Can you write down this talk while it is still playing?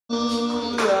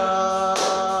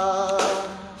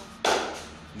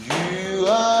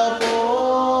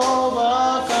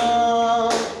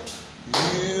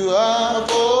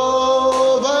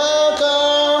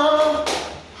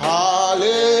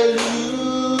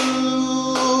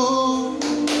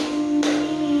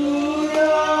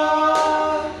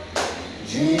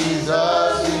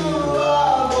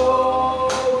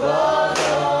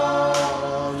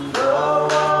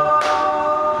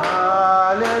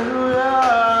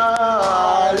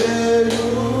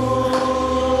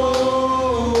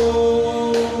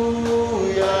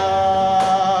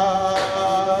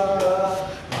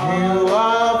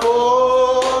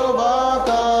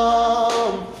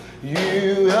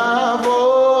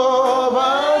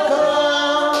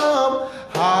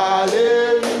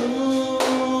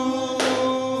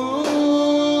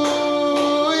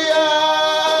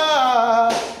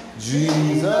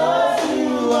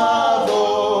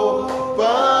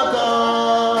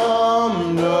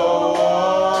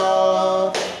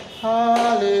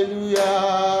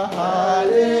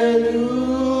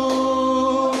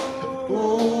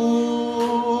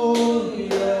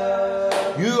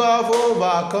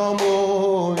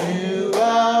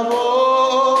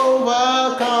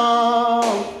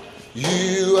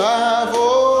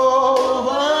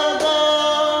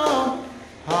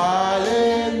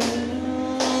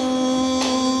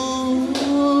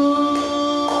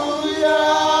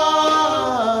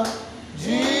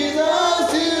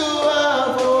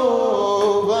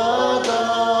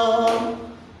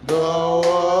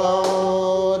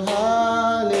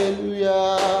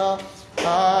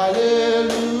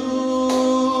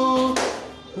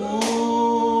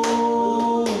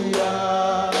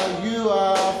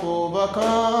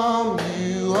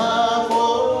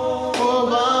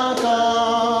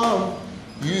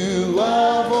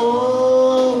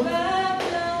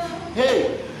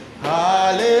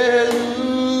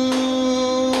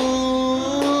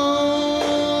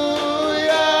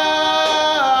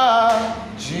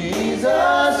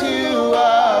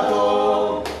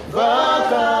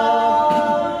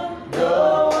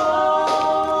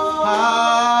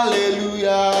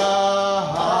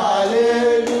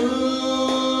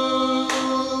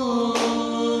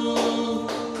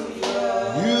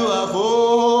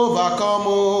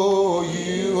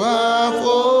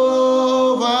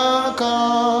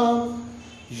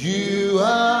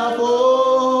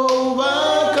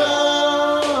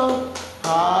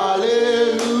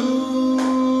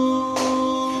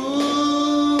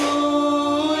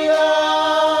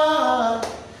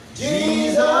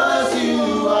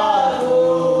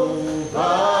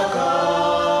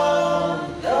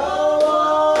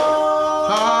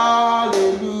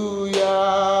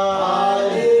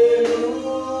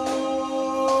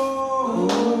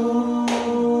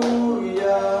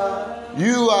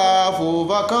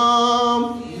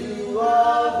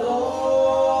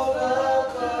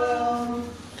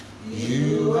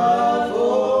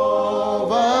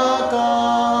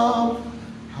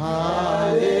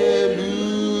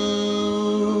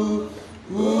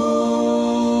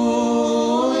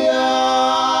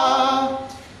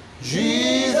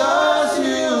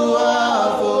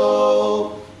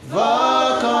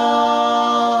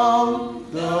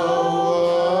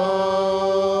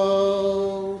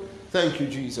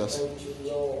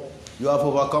You have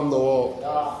overcome the world.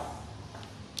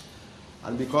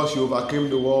 And because you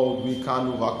overcame the world, we can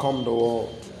overcome the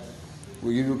world.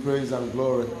 We give you praise and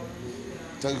glory.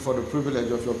 Thank you for the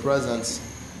privilege of your presence.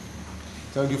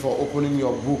 Thank you for opening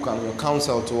your book and your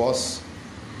counsel to us.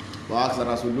 We ask that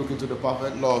as we look into the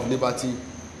perfect law of liberty,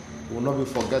 we will not be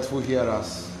forgetful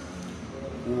hearers.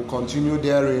 We will continue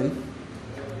therein.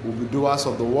 We will be doers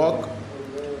of the work.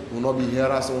 We will not be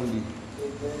hearers only.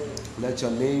 Let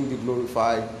your name be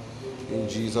glorified in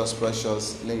Jesus'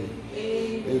 precious name.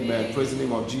 Amen. Praise the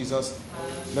name of Jesus.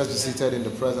 Let's be seated in the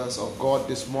presence of God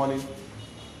this morning.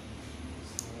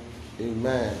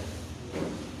 Amen.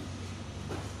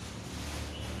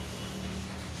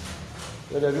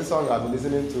 There's this song I've been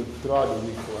listening to throughout the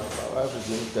week. My wife is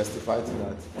going to testify to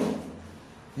that.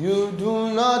 You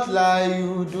do not lie,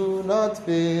 you do not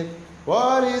fail.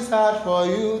 What is hard for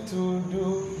you to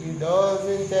do, it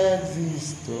doesn't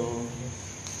exist. Oh.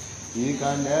 It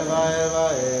can never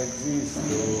ever exist.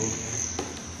 Oh.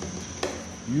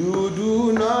 You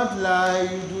do not lie,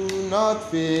 you do not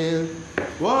fail.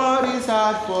 What is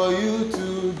hard for you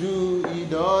to do, it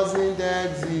doesn't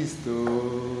exist.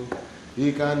 Oh.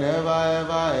 It can never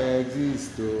ever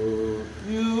exist. Oh.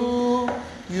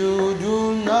 You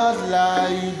do not lie,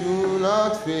 you do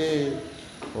not fail.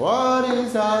 What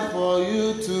is hard for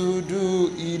you to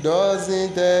do, it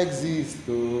doesn't exist.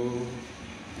 Oh.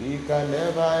 It can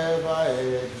never ever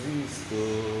exist.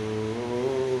 Oh.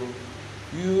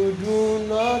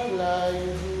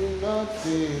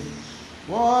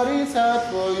 What is hard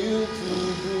for you to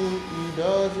do, it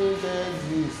doesn't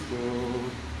exist,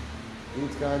 oh.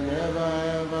 It can never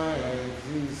ever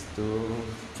exist, oh.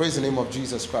 Praise the name of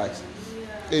Jesus Christ.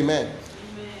 Yeah. Amen.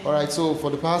 Alright, so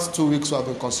for the past 2 weeks we have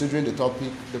been considering the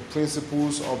topic, the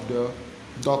principles of the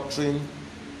doctrine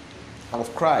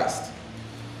of Christ.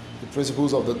 The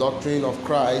principles of the doctrine of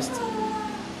Christ.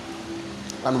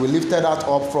 And we lifted that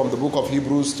up from the book of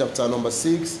Hebrews chapter number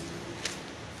 6.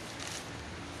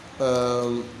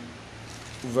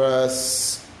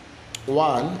 Verse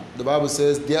 1. The Bible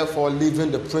says, therefore,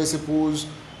 leaving the principles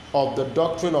of the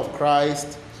doctrine of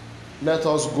Christ, let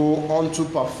us go on to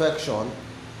perfection,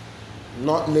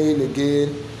 not laying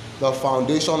again the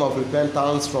foundation of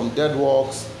repentance from dead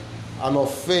works, and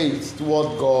of faith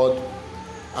toward God,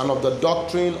 and of the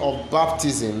doctrine of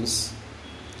baptisms,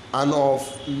 and of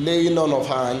laying on of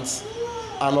hands,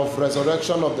 and of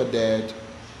resurrection of the dead,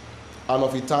 and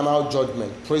of eternal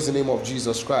judgment. Praise the name of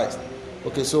Jesus Christ.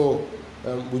 Okay, so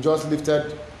we just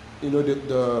lifted,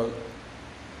 the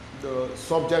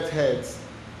subject heads,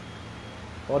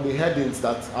 or the headings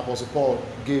that Apostle Paul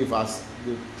gave as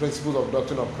the principles of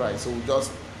doctrine of Christ. So we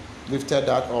just lifted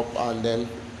that up, and then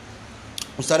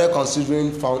we started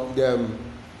considering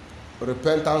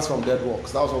repentance from dead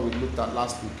works. That was what we looked at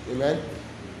last week. Amen?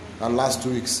 And last 2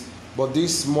 weeks. But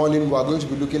this morning we are going to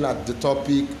be looking at the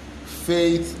topic,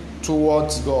 faith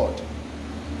towards God.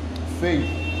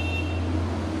 Faith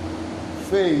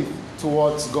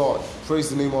towards God. Praise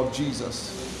the name of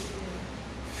Jesus.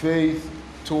 Faith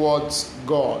towards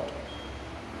God.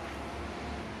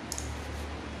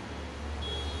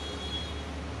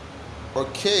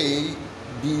 Okay,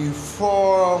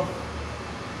 before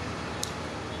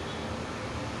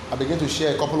I begin to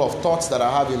share a couple of thoughts that I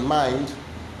have in mind,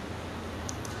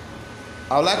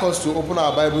 I would like us to open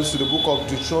our Bibles to the book of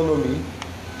Deuteronomy.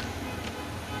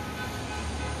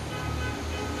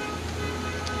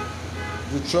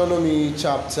 Deuteronomy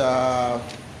chapter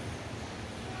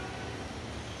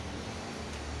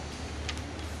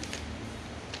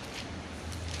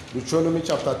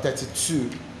 32.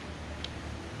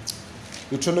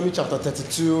 Deuteronomy chapter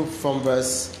 32 from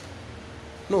verse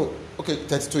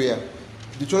 32, yeah.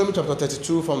 Deuteronomy chapter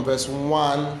 32 from verse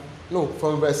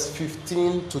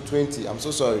 15 to 20. I'm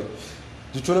so sorry.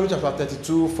 Deuteronomy chapter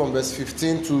 32 from verse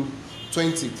 15 to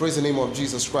 20. Praise the name of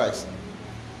Jesus Christ.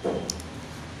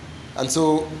 And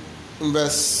so in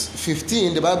verse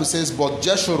 15, the Bible says, but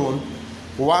Jeshurun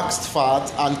waxed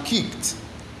fat and kicked.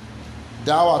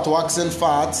 Thou art waxen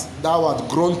fat, thou art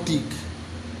grown thick,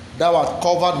 thou art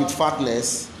covered with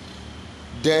fatness.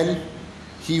 Then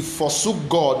he forsook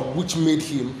God which made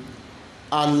him,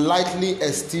 and lightly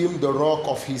esteemed the rock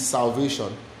of his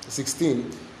salvation. 16.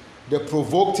 They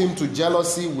provoked him to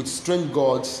jealousy with strange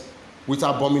gods, with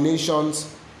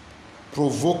abominations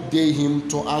provoked they him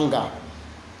to anger.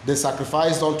 They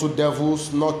sacrificed unto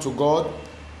devils, not to God,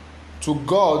 to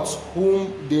gods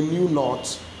whom they knew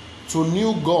not, to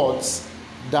new gods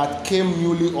that came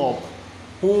newly up,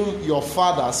 whom your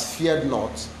fathers feared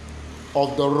not.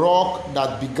 Of the rock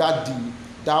that begat thee,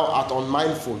 thou art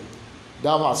unmindful.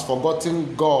 Thou hast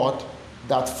forgotten God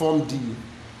that formed thee.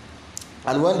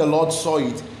 And when the Lord saw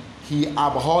it, he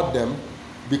abhorred them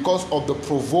because of the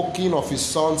provoking of his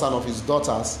sons and of his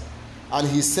daughters. And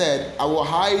he said, I will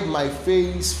hide my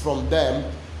face from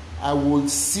them. I will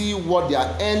see what their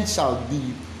end shall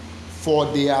be, for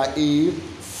they are a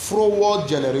froward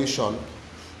generation,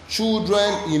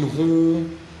 children in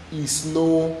whom is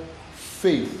no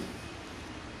faith.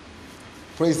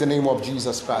 Praise the name of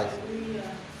Jesus Christ.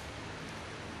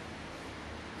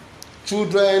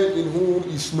 Children in whom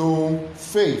is no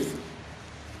faith.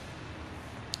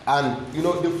 And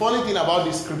the funny thing about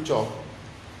this scripture,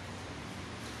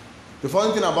 the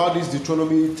funny thing about this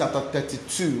Deuteronomy chapter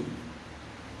 32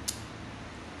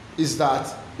 is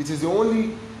that it is the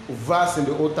only verse in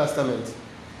the Old Testament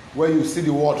where you see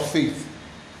the word faith.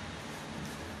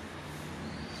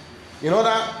 In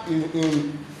other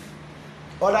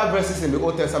verses in the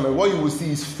Old Testament, what you will see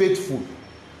is faithful.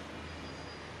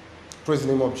 Praise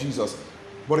the name of Jesus.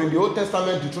 But in the Old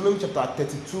Testament, Deuteronomy chapter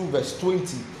 32 verse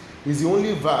 20 is the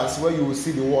only verse where you will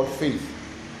see the word faith.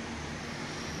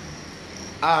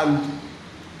 And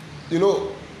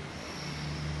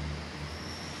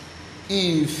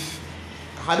if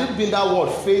had it been that word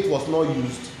faith was not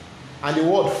used, and the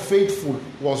word faithful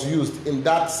was used in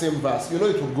that same verse, it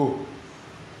would go,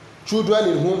 children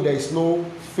in whom there is no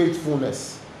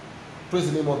faithfulness. Praise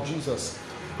the name of Jesus.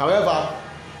 However,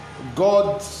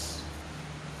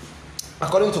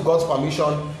 according to God's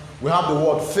permission, we have the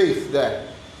word faith there.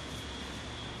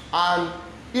 And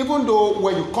even though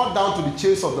when you cut down to the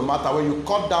chase of the matter, when you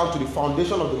cut down to the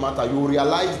foundation of the matter, you will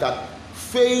realize that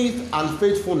faith and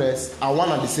faithfulness are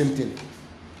one and the same thing.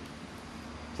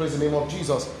 Praise the name of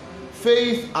Jesus.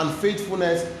 Faith and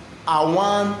faithfulness are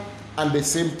one and the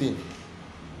same thing.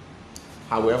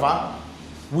 However,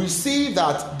 we see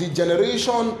that the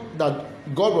generation that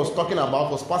God was talking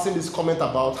about was passing this comment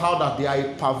about how that they are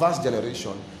a perverse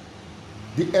generation.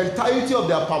 The entirety of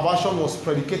their perversion was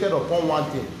predicated upon one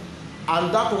thing,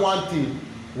 and that one thing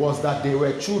was that they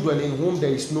were children in whom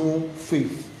there is no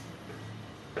faith.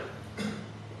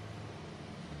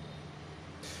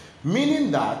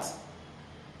 Meaning that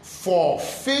for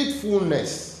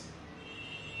faithfulness,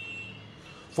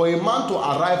 for a man to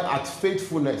arrive at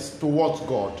faithfulness towards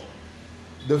God,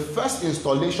 the first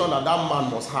installation that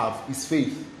man must have is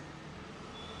faith.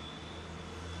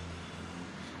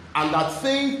 And that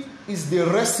faith is the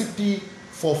recipe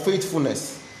for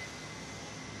faithfulness.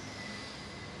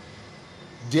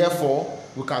 Therefore,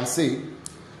 we can say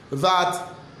that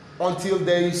until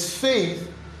there is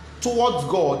faith towards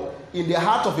God in the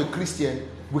heart of a Christian,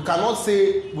 we cannot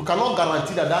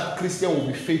guarantee that that Christian will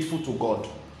be faithful to God.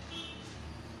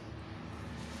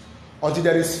 Until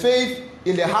there is faith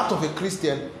in the heart of a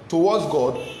Christian towards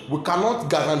God, we cannot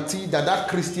guarantee that that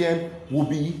Christian will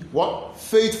be what?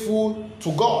 Faithful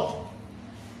to God.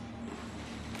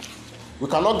 We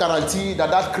cannot guarantee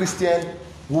that that Christian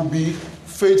will be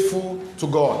faithful to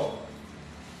God.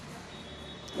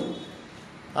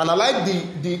 And I like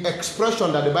the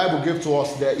expression that the Bible gave to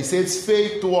us there. It says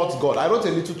faith towards God. I wrote a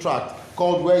little tract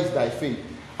called Where is Thy Faith?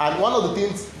 And one of the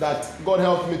things that God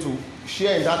helped me to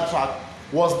share in that tract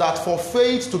was that for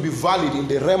faith to be valid in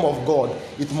the realm of God,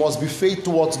 it must be faith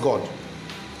towards God.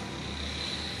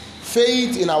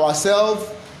 Faith in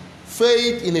ourselves,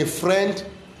 faith in a friend,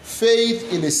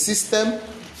 faith in a system,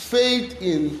 faith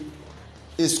in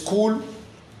a school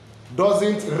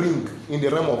doesn't ring in the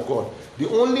realm of God. The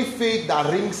only faith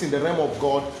that rings in the realm of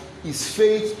God is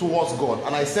faith towards God.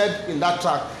 And I said in that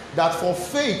tract that for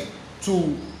faith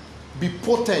to be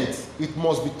potent, it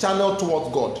must be channeled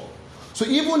towards God. So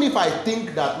even if I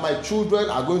think that my children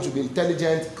are going to be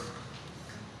intelligent,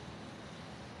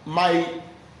 my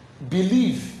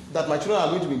belief that my children are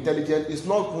going to be intelligent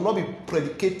will not be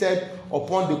predicated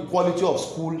upon the quality of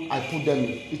school I put them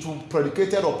in. It will be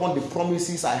predicated upon the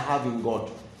promises I have in God.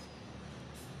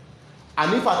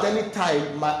 And if at any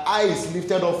time my eye is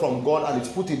lifted up from God and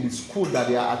it's put in the school that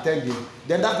they are attending,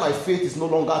 then that my faith is no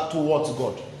longer towards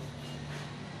God.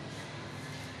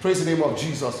 Praise the name of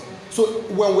Jesus. So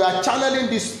when we are channeling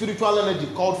this spiritual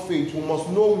energy called faith, we must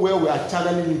know where we are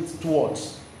channeling it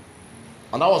towards.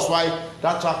 And that was why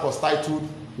that track was titled,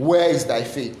 Where is Thy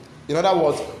Faith? In other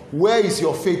words, where is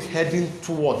your faith heading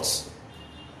towards?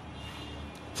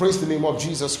 Praise the name of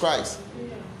Jesus Christ.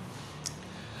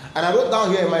 And I wrote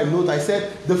down here in my note, I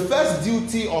said, the first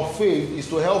duty of faith is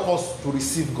to help us to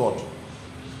receive God.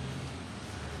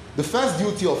 The first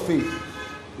duty of faith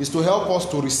is to help us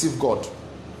to receive God.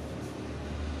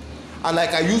 And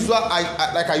like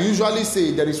I usually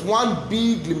say, there is one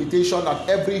big limitation that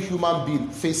every human being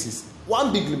faces.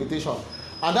 One big limitation.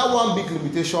 And that one big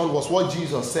limitation was what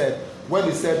Jesus said when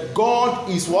he said, God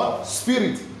is what?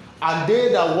 Spirit. And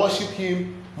they that worship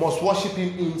him must worship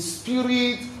him in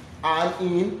spirit and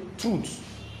in truth.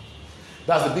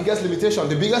 That's the biggest limitation.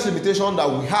 The biggest limitation that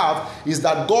we have is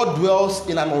that God dwells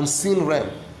in an unseen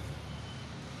realm.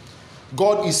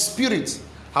 God is spirit.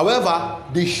 However,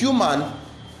 the human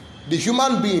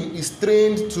being is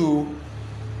trained to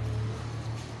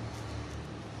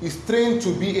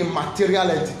be a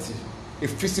material entity, a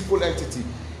physical entity.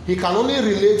 He can only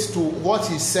relate to what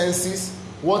he senses,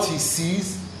 what he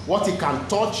sees, what he can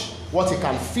touch, what he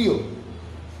can feel.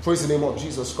 Praise the name of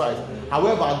Jesus Christ.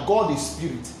 However, God is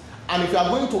spirit. And if you are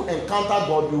going to encounter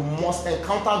God, you must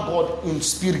encounter God in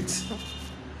spirit.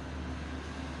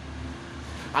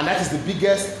 And that is the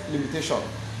biggest limitation.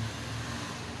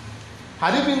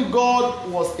 Had it been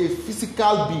God was a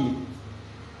physical being,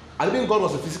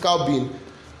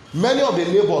 many of the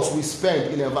labors we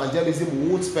spend in evangelism, we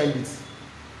won't spend it.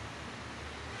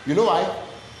 You know why?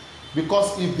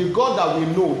 Because if the God that we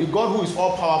know, the God who is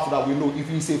all powerful that we know, if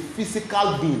he is a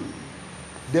physical being,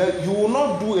 then you will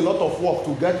not do a lot of work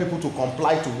to get people to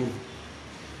comply to him.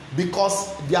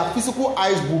 Because their physical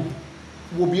eyes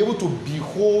will be able to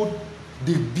behold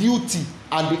the beauty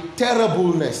and the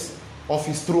terribleness of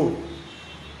his throne.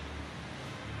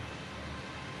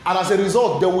 And as a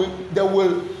result, they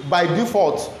will by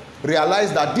default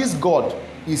realize that this God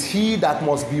is he that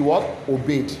must be what?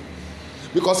 Obeyed.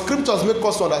 Because scriptures make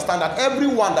us to understand that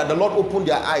everyone that the Lord opened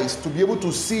their eyes to be able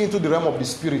to see into the realm of the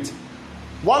spirit,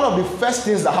 one of the first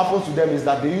things that happens to them is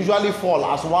that they usually fall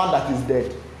as one that is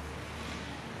dead.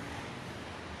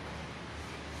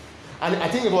 And I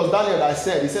think it was Daniel that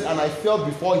said, he said, and I fell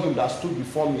before him that stood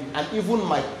before me, and even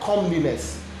my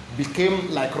comeliness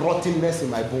became like rottenness in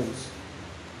my bones.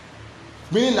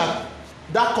 Meaning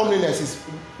that comeliness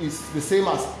is the same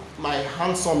as my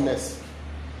handsomeness,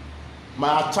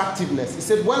 my attractiveness. He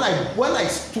said, when I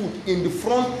stood in the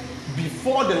front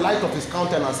before the light of his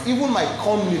countenance, even my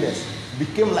comeliness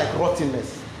became like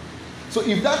rottenness. So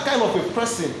if that kind of a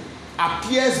person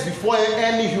appears before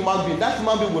any human being, that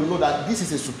human being will know that this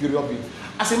is a superior being.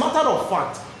 As a matter of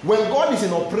fact, when God is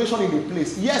in operation in a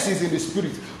place, yes, he's in the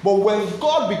spirit, but when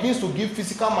God begins to give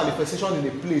physical manifestation in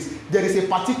a place, there is a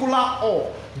particular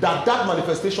awe that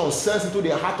manifestation sends into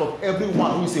the heart of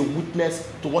everyone who is a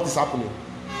witness to what is happening.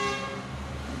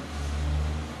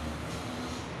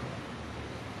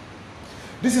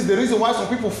 This is the reason why some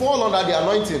people fall under the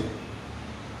anointing.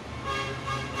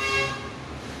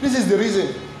 This is the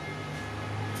reason.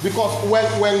 Because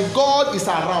when God is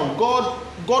around, God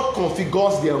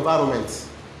configures the environment.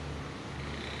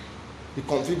 He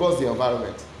configures the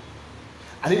environment.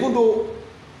 And even though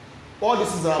all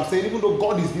this is that I'm saying, even though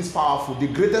God is this powerful, the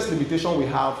greatest limitation we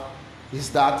have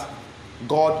is that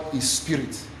God is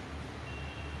spirit.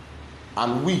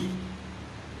 And we,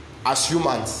 as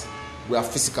humans, we are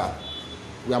physical.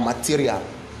 We are material.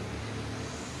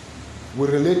 We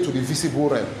relate to the visible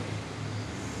realm.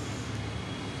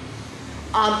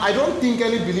 And I don't think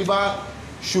any believer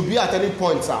should be at any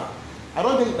point, sir. I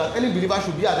don't think that any believer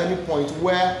should be at any point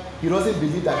where he doesn't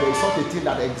believe that there is such a thing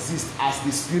that exists as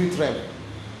the spirit realm.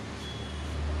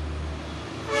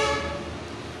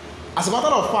 As a matter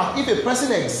of fact, if a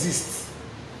person exists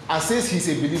and says he's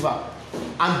a believer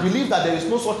and believes that there is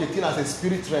no such a thing as a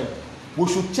spirit realm, we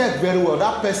should check very well.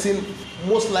 That person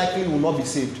most likely will not be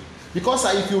saved. Because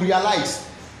if you realize,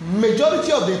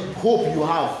 majority of the hope you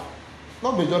have,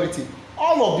 not majority,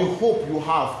 all of the hope you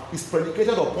have is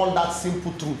predicated upon that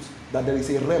simple truth that there is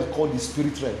a realm called the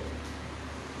spirit realm.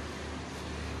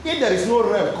 If there is no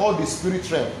realm called the spirit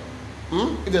realm,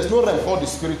 if there's no realm called the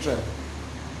spirit realm,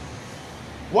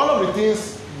 one of the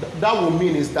things that will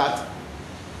mean is that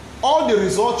all the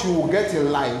results you will get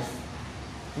in life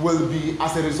will be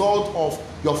as a result of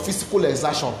your physical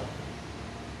exertion.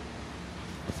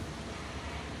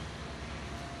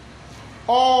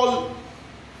 All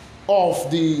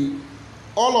of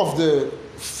the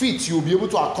feats you'll be able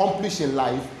to accomplish in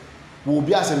life will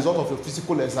be as a result of your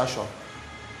physical exertion.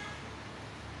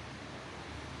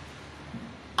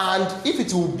 And if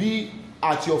it will be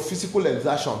at your physical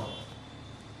exertion,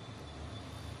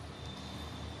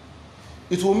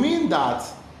 it will mean that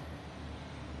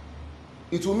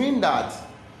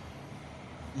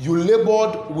you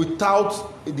labored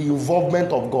without the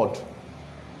involvement of God.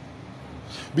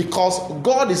 Because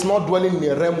God is not dwelling in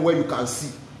a realm where you can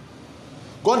see.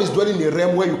 God is dwelling in a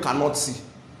realm where you cannot see.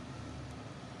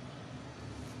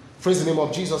 Praise the name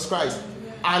of Jesus Christ.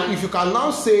 And if you can now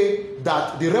say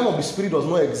that the realm of the spirit does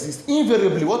not exist,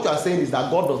 invariably what you are saying is that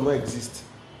God does not exist.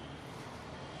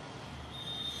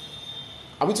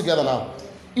 Are we together now?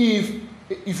 If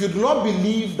you do not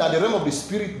believe that the realm of the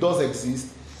spirit does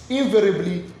exist,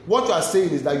 invariably what you are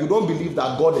saying is that you don't believe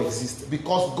that God exists,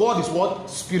 because God is what?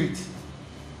 Spirit.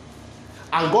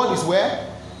 And God is where?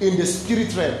 In the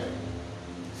spirit realm.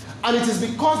 And it is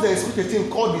because there is such a thing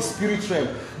called the spirit realm.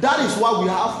 That is why we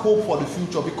have hope for the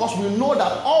future, because we know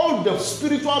that all the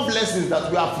spiritual blessings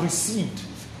that we have received,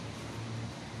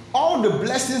 all the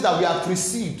blessings that we have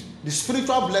received, the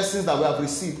spiritual blessings that we have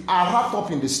received are wrapped up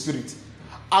in the spirit.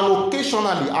 And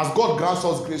occasionally, as God grants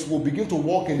us grace, we'll begin to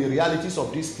walk in the realities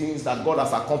of these things that God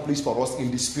has accomplished for us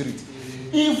in the spirit.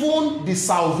 Even the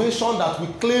salvation that we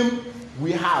claim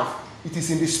we have, it is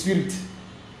in the spirit.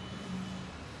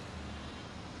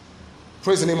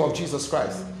 Praise the name of Jesus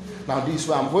Christ. Now this is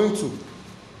where I'm going to.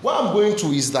 What I'm going to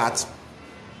is that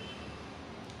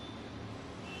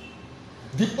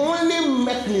the only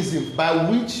mechanism by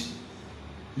which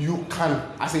you can,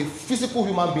 as a physical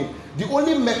human being, the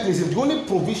only mechanism, the only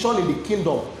provision in the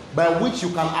kingdom by which you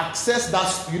can access that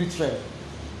spirit realm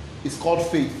is called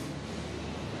faith.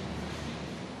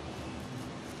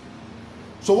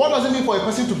 So what does it mean for a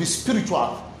person to be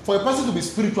spiritual? For a person to be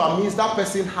spiritual means that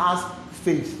person has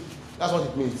faith. That's what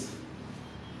it means.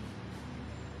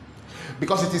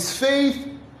 Because it is faith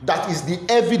that is the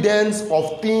evidence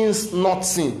of things not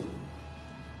seen.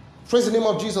 Praise the name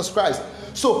of Jesus Christ.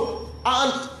 So,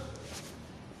 and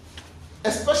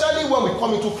especially when we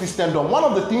come into Christendom, one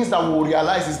of the things that we will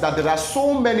realize is that there are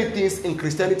so many things in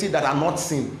Christianity that are not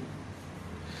seen.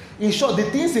 In short, the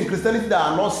things in Christianity that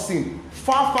are not sin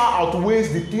far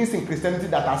outweighs the things in Christianity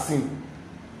that are sin.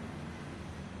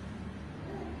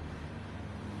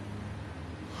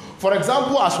 For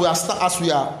example, as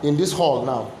we are in this hall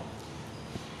now,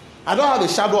 I don't have a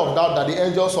shadow of doubt that the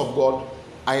angels of God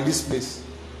are in this place.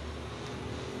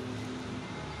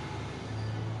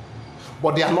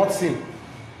 But they are not sin.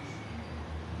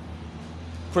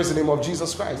 Praise the name of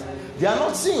Jesus Christ. They are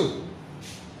not sin.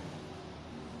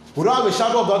 We don't have a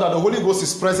shadow of doubt that the Holy Ghost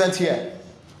is present here.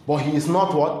 But he is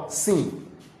not what? Sin.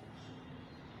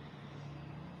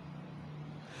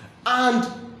 And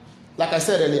like I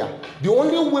said earlier, the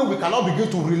only way we cannot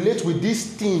begin to relate with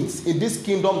these things in this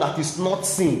kingdom that is not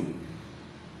sin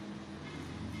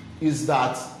is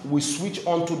that we switch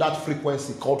on to that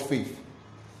frequency called faith.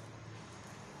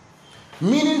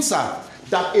 Meaning, sir,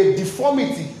 that a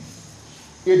deformity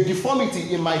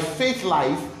in my faith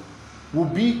life will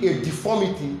be a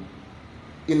deformity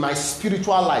in my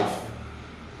spiritual life.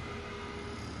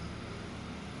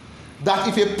 That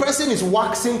if a person is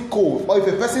waxing cold or if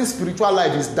a person's spiritual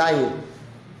life is dying,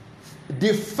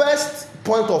 the first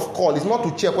point of call is not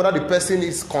to check whether the person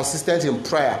is consistent in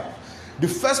prayer. The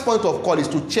first point of call is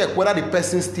to check whether the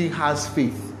person still has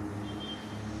faith.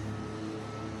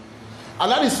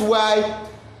 And that is why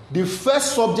the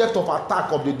first subject of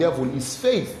attack of the devil is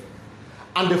faith.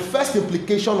 And the first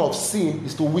implication of sin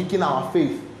is to weaken our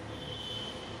faith.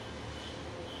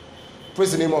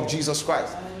 Praise the name of Jesus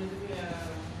Christ.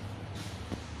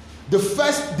 The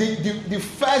first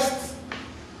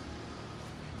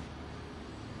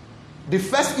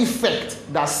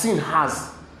effect that sin has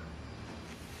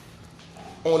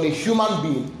on a human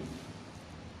being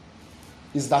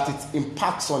is that it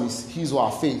impacts on his or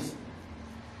her faith.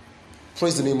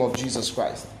 Praise the name of Jesus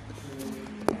Christ.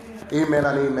 Amen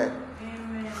and amen.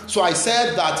 So I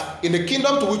said that in the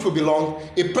kingdom to which we belong,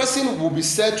 a person will be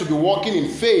said to be walking in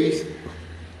faith.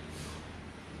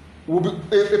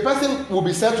 A person will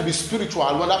be said to be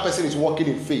spiritual when that person is walking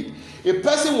in faith. A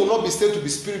person will not be said to be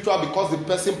spiritual because the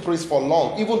person prays for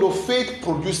long, even though faith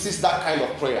produces that kind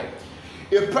of prayer.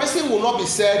 A person will not be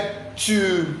said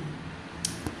to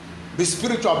be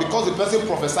spiritual because the person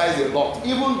prophesies a lot,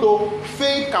 even though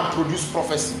faith can produce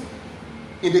prophecy.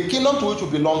 In the kingdom to which we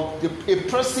belong, a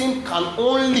person can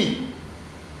only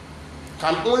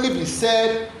be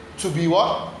said to be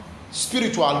what?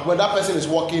 Spiritual when that person is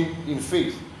walking in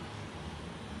faith.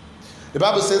 The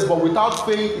Bible says, but without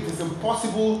faith it is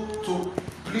impossible to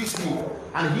please him.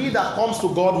 And he that comes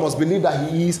to God must believe that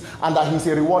he is, and that he is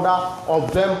a rewarder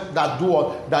of them that do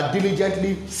what? That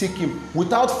diligently seek him.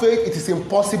 Without faith it is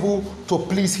impossible to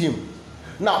please him.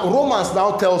 Now Romans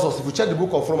now tells us, if we check the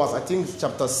book of Romans, I think it's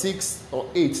chapter 6 or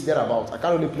 8, thereabout. I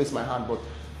can't really place my hand, but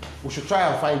we should try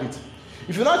and find it.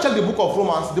 If you now check the book of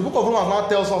Romans now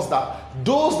tells us that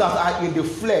those that are in the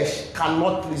flesh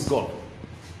cannot please God.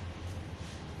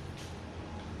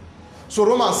 So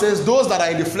Romans says those that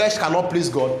are in the flesh cannot please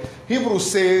God.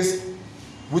 Hebrews says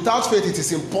without faith it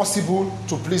is impossible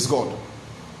to please God.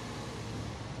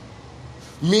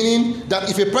 Meaning that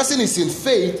if a person is in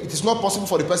faith, it is not possible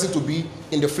for the person to be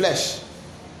in the flesh.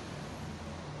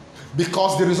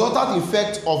 Because the resultant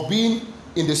effect of being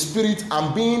in the spirit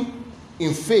and being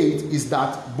in faith is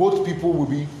that both people will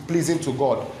be pleasing to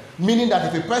God. Meaning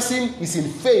that if a person is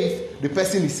in faith, the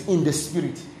person is in the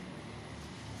spirit.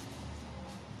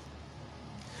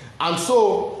 And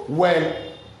so when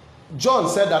John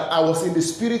said that I was in the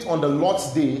spirit on the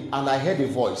Lord's day and I heard a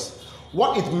voice,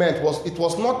 what it meant was, it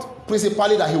was not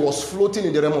principally that he was floating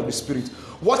in the realm of the spirit.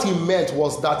 What he meant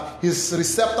was that his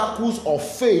receptacles of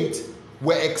faith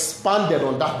were expanded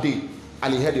on that day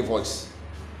and he heard a voice.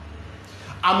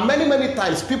 And many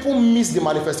times people miss the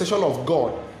manifestation of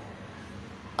God.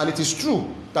 And it is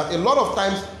true that a lot of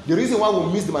times the reason why we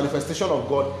miss the manifestation of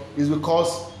God is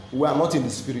because we are not in the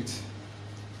spirit.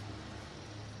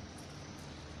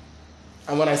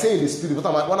 And when I say in the spirit,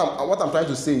 what I'm trying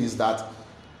to say is that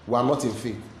we are not in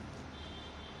faith.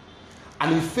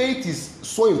 And if faith is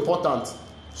so important,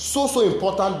 so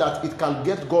important that it can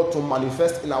get God to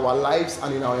manifest in our lives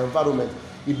and in our environment,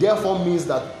 it therefore means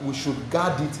that we should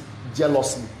guard it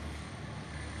jealously.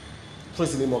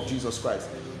 Praise the name of Jesus Christ.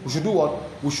 We should do what?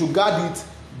 We should guard it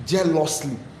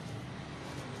jealously.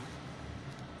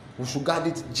 We should guard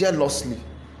it jealously.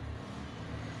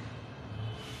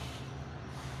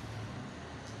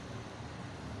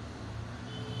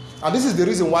 And this is the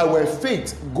reason why when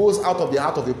faith goes out of the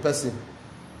heart of a person,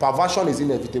 perversion is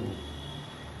inevitable.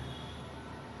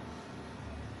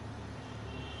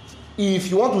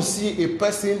 If you want to see a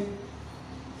person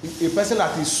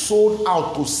that is sold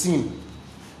out to sin,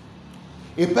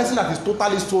 a person that is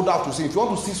totally sold out to sin, if you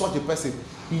want to see such a person,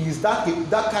 he is that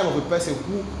kind of a person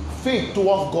who faith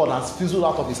towards God has fizzled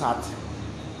out of his heart.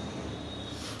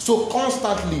 So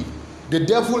constantly, the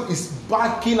devil is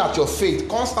barking at your faith.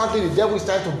 Constantly, the devil is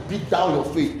trying to beat down your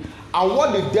faith. And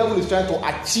what the devil is trying to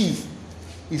achieve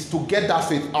is to get that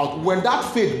faith out. When that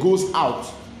faith goes out,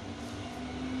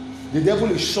 the devil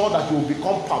is sure that you will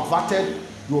become perverted,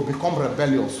 you will become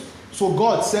rebellious. So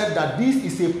God said that this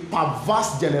is a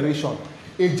perverse generation,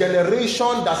 a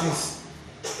generation that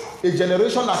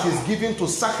is given to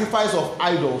sacrifice of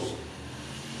idols.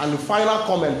 And the final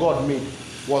comment God made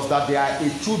was that they are a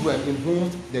children in whom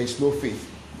there is no faith.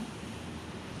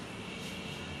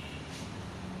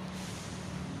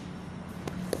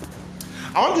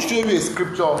 I want to show you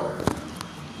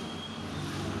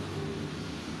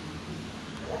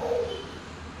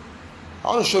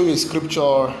a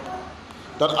scripture.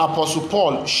 That Apostle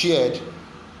Paul shared.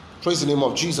 Praise the name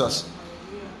of Jesus.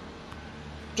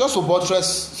 Just to buttress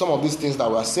some of these things that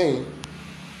we're saying.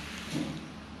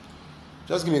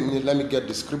 Just give me a minute. Let me get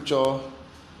the scripture.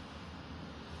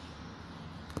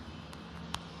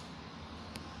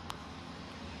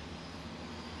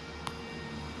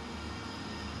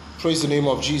 Praise the name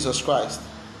of Jesus Christ.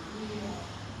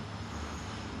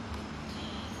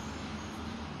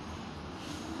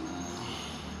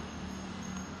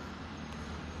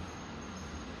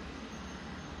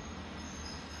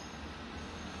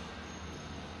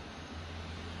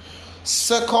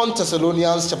 Second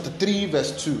Thessalonians chapter 3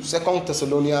 verse 2. Second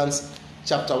Thessalonians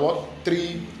chapter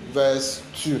 3 verse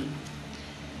 2.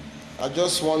 I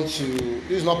just want to,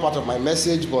 this is not part of my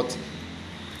message, but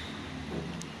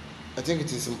I think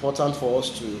it is important for us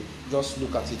to just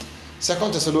look at it.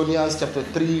 Second Thessalonians chapter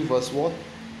 3 verse what?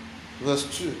 Verse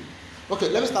 2. Okay,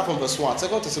 let me start from verse 1.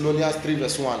 Second Thessalonians 3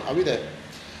 verse 1. Are we there?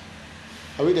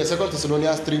 Second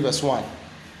Thessalonians 3 verse 1.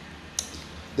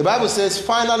 The Bible says,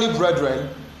 finally, brethren,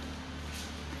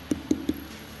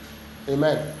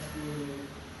 amen.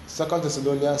 Second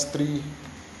Thessalonians 3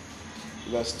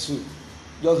 verse 2.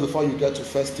 Just before you get to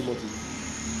 1 Timothy.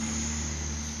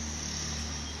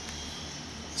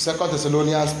 Second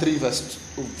Thessalonians 3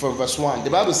 verse 1. The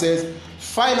Bible says,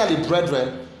 finally,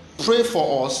 brethren, pray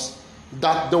for us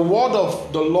that the word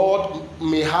of the Lord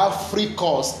may have free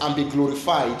course and be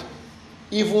glorified,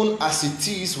 even as it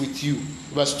is with you.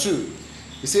 Verse 2.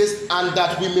 It says, and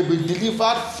that we may be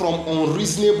delivered from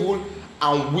unreasonable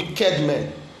and wicked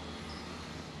men.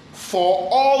 For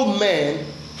all men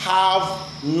have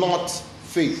not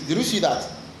faith. Did you see that?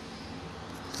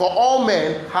 For all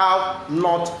men have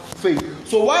not faith.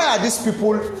 So why are these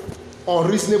people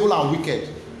unreasonable and wicked?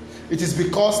 It is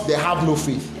because they have no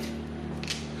faith.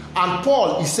 And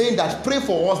Paul is saying that pray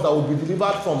for us that will be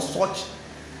delivered from such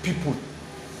people.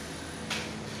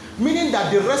 Meaning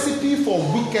that the recipe for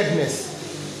wickedness,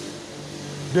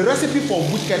 the recipe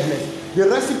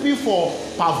for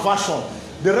perversion,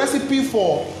 the recipe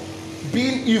for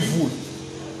being evil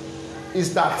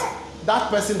is that that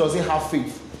person doesn't have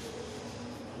faith.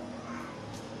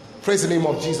 Praise the name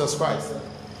of Jesus Christ.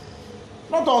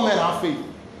 Not all men have faith.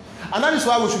 And that is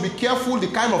why we should be careful the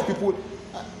kind of people,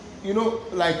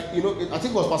 I think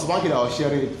it was Pastor Banky that was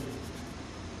sharing it.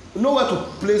 Know where to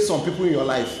place some people in your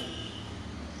life.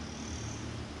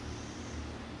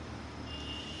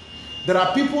 There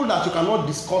are people that you cannot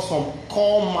discuss some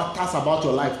core matters about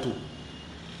your life to. And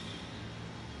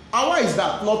why is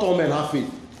that? Not all men have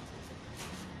faith.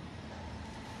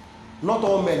 Not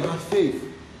all men have faith.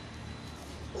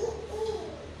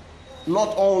 Not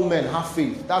all men have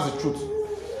faith. That's the truth.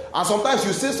 And sometimes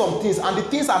you say some things and the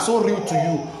things are so real to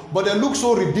you, but they look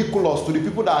so ridiculous to the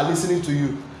people that are listening to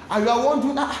you. And you are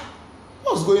wondering,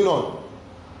 what's going on?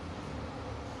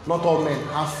 Not all men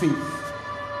have faith.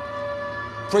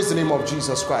 Praise the name of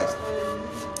Jesus Christ.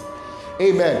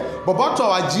 Amen. But back to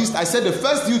our gist, I said the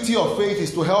first duty of faith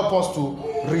is to help us to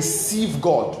receive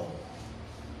God.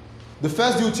 The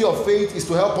first duty of faith is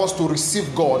to help us to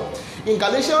receive God. In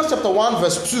Galatians chapter 1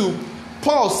 verse 2,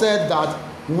 Paul said that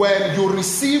when you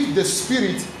receive the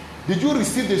Spirit, did you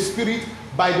receive the Spirit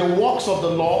by the works of the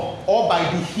law or by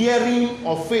the hearing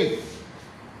of faith?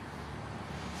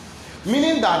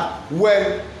 Meaning that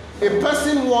when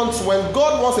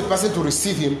God wants a person to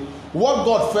receive him, what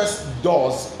God first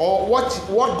does, or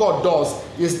what God does,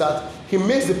 is that he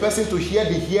makes the person to hear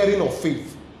the hearing of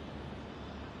faith.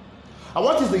 And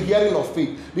what is the hearing of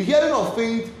faith? The hearing of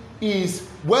faith is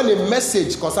when a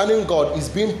message concerning God is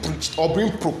being preached or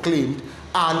being proclaimed,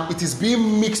 and it is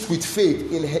being mixed with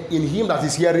faith in him that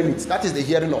is hearing it. That is the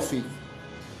hearing of faith.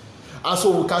 And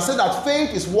so we can say that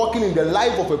faith is working in the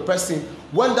life of a person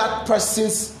when that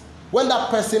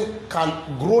person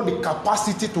can grow the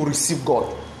capacity to receive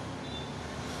God.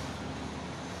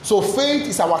 So faith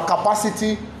is our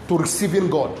capacity to receiving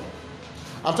God.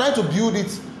 I'm trying to build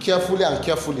it carefully and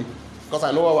carefully because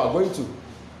I know where we're going to.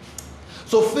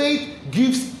 So faith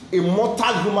gives a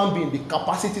mortal human being the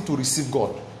capacity to receive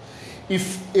God.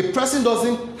 If a person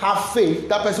doesn't have faith,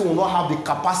 that person will not have the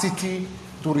capacity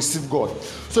to receive God.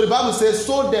 So the Bible says,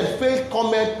 so then faith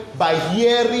cometh by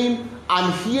hearing,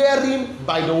 and hearing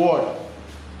by the word.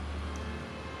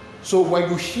 So when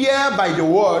you hear by the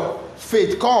word,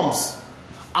 faith comes.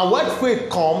 And when faith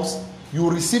comes, you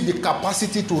receive the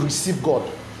capacity to receive God.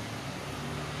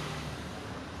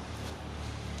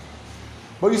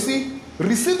 But you see,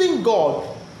 receiving God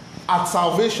at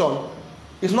salvation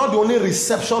is not the only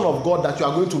reception of God that you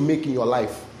are going to make in your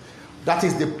life. That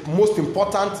is the most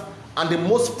important and the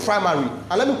most primary.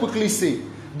 And let me quickly say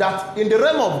that in the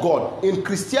realm of God, in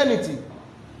Christianity,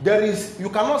 you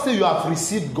cannot say you have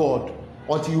received God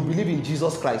until you believe in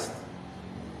Jesus Christ.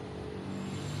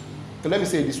 So let me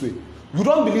say it this way. You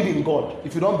don't believe in God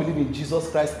if you don't believe in Jesus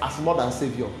Christ as Lord and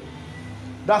Savior.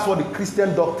 That's what the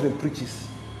Christian doctrine preaches.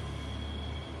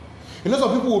 You know,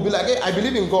 some people will be like, hey, I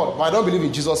believe in God, but I don't believe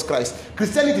in Jesus Christ.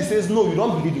 Christianity says, no, you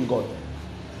don't believe in God.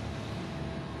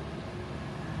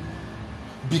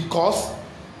 Because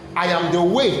I am the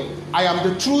way, I am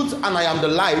the truth, and I am the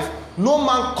life. No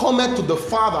man cometh to the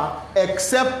Father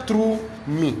except through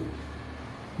me.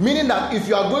 Meaning that if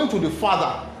you are going to the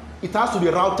Father, it has to be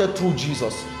routed through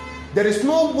Jesus. There is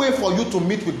no way for you to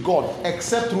meet with God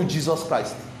except through Jesus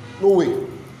Christ. No way.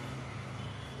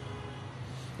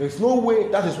 There is no way.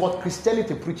 That is what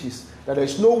Christianity preaches. That there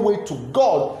is no way to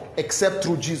God except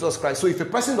through Jesus Christ. So if a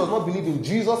person does not believe in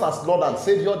Jesus as Lord and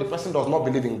Savior, the person does not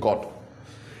believe in God.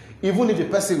 Even if a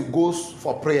person goes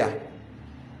for prayer.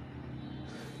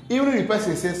 Even if a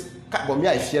person says, but me,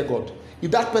 I fear God.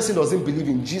 If that person doesn't believe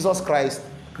in Jesus Christ,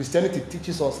 Christianity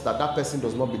teaches us that that person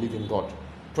does not believe in God.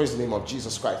 Praise the name of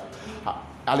Jesus Christ.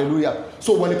 Hallelujah.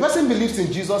 So when a person believes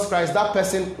in Jesus Christ, that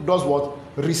person does what?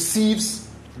 Receives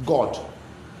God.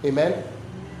 Amen.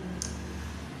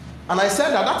 And I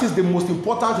said that is the most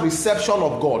important reception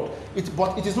of God.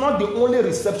 But it is not the only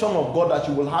reception of God that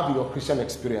you will have in your Christian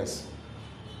experience.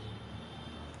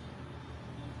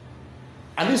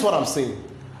 And this is what I'm saying.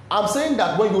 I'm saying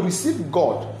that when you receive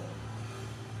God,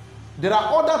 there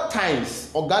are other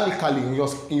times organically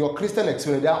in your Christian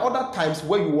experience, there are other times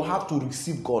where you will have to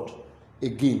receive God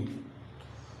again.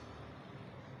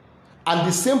 And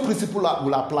the same principle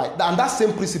will apply. And that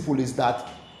same principle is that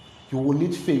you will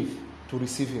need faith to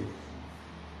receive Him.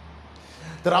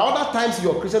 There are other times in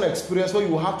your Christian experience where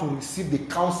you will have to receive the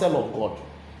counsel of God.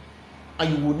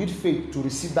 And you will need faith to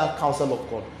receive that counsel of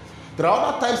God. There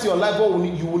are other times in your life where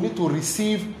you will need to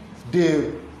receive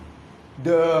the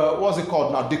what's it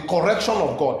called now? The correction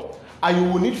of God. And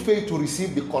you will need faith to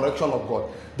receive the correction of God.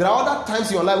 There are other times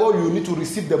in your life where you need to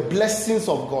receive the blessings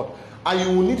of God. And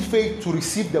you will need faith to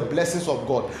receive the blessings of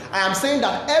God. I am saying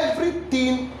that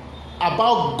everything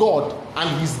about God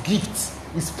and His gifts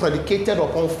is predicated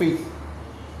upon faith.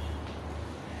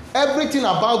 Everything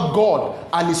about God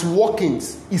and His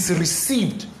workings is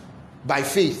received by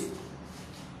faith.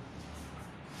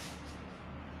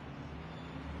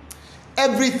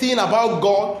 Everything about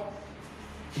God,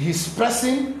 His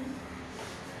person,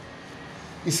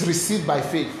 is received by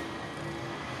faith.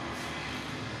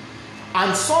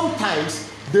 And sometimes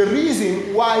the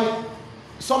reason why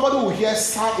somebody will hear a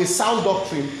sound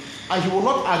doctrine and he will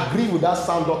not agree with that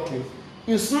sound doctrine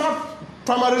is not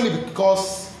primarily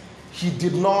because he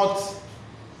did not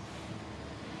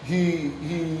hear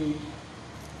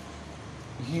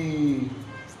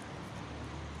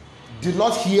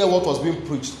what was being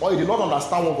preached, or he did not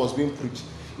understand what was being preached.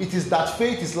 It is that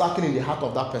faith is lacking in the heart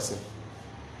of that person.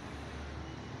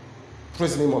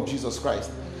 Praise the name of Jesus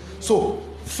Christ. So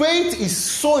faith is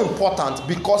so important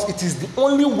because it is the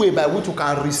only way by which you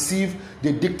can receive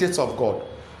the dictates of God.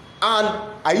 And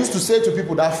I used to say to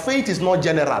people that faith is not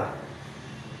general.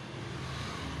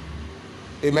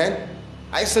 Amen.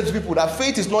 I said to people that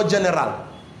faith is not general.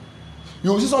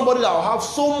 You will see somebody that will have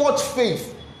so much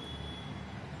faith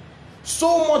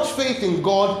in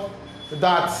God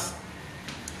that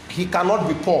he cannot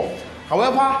be poor.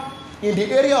 However, in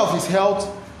the area of his health,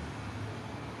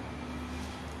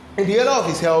 he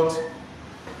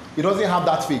doesn't have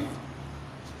that faith.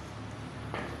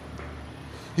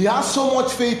 He has so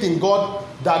much faith in God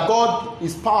that God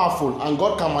is powerful and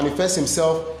God can manifest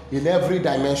Himself in every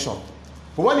dimension.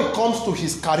 But when it comes to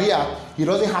his career, he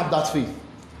doesn't have that faith.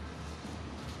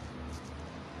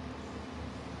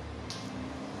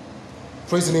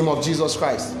 Praise the name of Jesus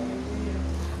Christ.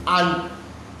 And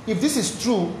if this is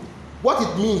true, what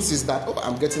it means is that,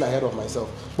 I'm getting ahead of myself.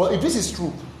 But if this is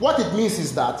true, what it means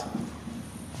is that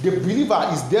the believer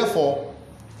is therefore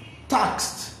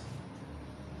tasked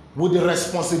with the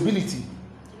responsibility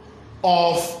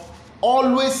of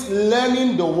always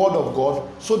learning the word of God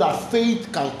so that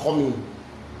faith can come in.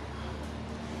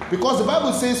 Because the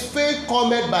Bible says faith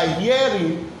cometh by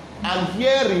hearing, and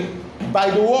hearing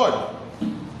by the word.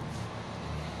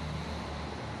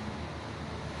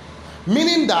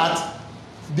 Meaning that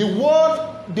the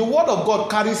word of God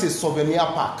carries a souvenir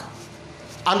pack.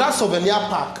 And that souvenir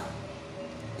pack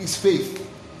is faith.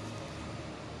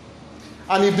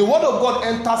 And if the word of God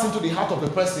enters into the heart of a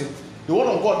person, the word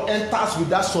of God enters with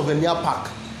that souvenir pack.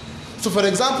 So for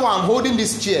example, I'm holding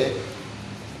this chair,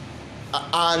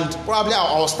 and probably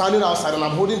I was standing outside, and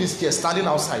I'm holding this chair standing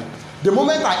outside. The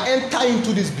moment I enter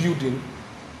into this building,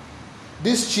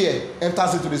 this chair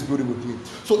enters into this building with me.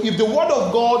 So if the word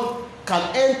of God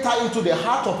can enter into the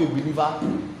heart of a believer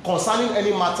concerning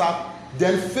any matter,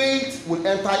 then faith will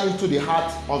enter into the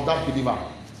heart of that believer.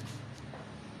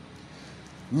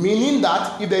 Meaning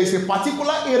that if there is a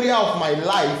particular area of my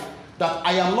life that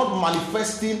I am not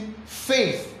manifesting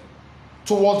faith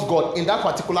towards God in that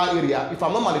particular area, if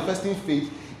I'm not manifesting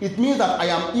faith, it means that I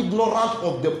am ignorant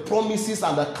of the promises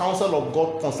and the counsel of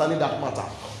God concerning that matter.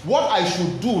 What I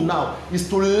should do now is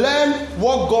to learn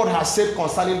what God has said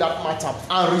concerning that matter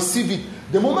and receive it.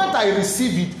 The moment I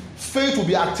receive it, faith will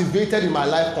be activated in my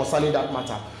life concerning that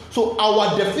matter. So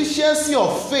our deficiency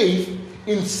of faith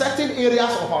in certain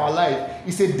areas of our life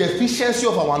is a deficiency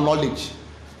of our knowledge.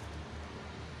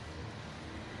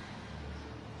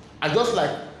 And just like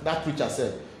that preacher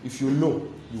said, if you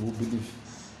know, you will believe.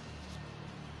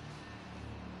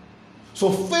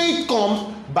 So faith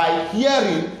comes by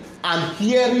hearing, and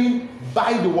hearing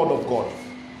by the word of God.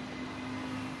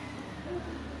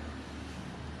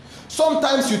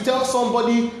 Sometimes you tell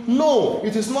somebody, no,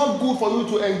 it is not good for you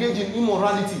to engage in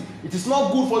immorality. It is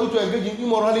not good for you to engage in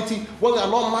immorality when you are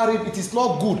not married. It is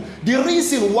not good. The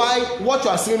reason why what you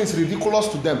are saying is ridiculous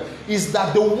to them is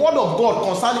that the word of God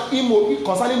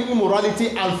concerning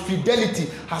immorality and fidelity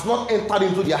has not entered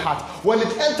into their heart. When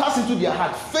it enters into their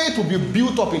heart, faith will be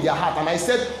built up in their heart. And I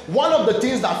said, one of the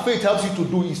things that faith helps you to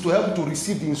do is to help you to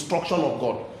receive the instruction of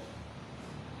God.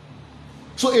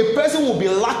 So a person will be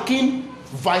lacking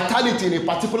vitality in a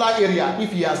particular area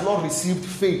if he has not received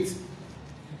faith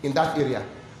in that area.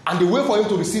 And the way for him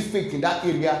to receive faith in that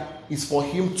area is for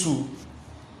him to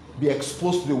be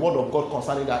exposed to the word of God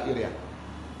concerning that area.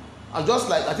 And just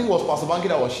like I think it was Pastor Banky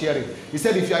that was sharing, he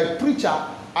said if you are a preacher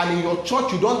and in your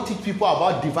church you don't teach people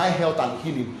about divine health and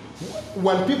healing,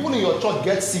 when people in your church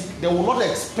get sick, they will not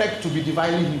expect to be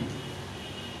divinely healed.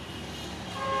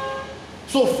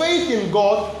 So faith in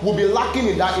God will be lacking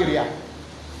in that area.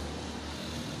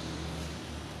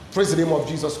 Praise the name of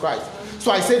Jesus Christ.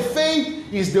 So I said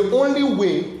faith is the only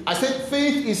way. I said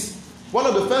faith is one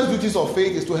of the first duties of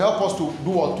faith is to help us to do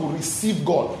what? To receive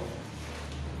God.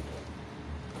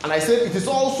 And I said it is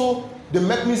also the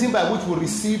mechanism by which we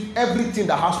receive everything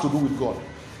that has to do with God.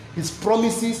 His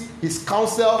promises, His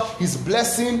counsel, His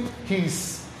blessing,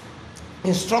 His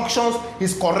instructions,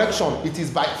 His correction. It is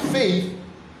by faith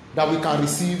that we can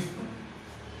receive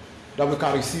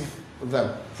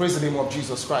them. Praise the name of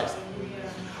Jesus Christ.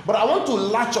 But I want to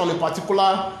latch on a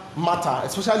particular matter,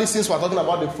 especially since we're talking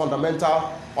about the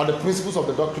fundamental or the principles of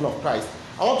the doctrine of Christ.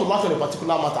 I want to latch on a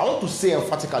particular matter. I want to say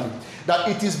emphatically that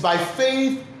it is by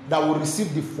faith that we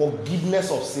receive the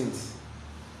forgiveness of sins.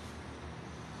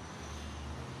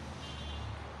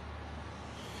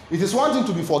 It is one thing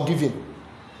to be forgiven.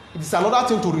 It is another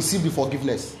thing to receive the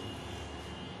forgiveness.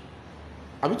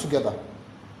 Are we together?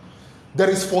 There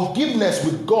is forgiveness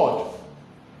with God.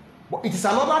 But it is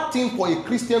another thing for a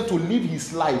Christian to live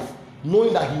his life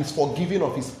knowing that he is forgiven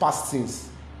of his past sins.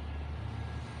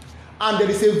 And there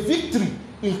is a victory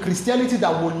in Christianity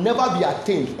that will never be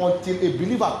attained until a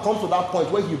believer comes to that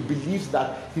point where he believes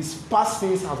that his past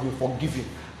sins have been forgiven.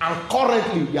 And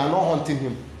currently, they are not haunting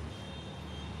him.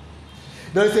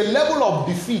 There is a level of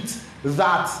defeat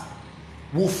that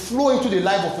will flow into the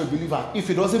life of a believer if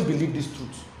he doesn't believe this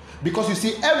truth. Because you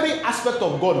see, every aspect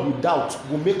of God we doubt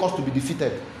will make us to be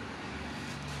defeated.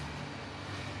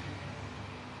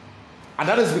 And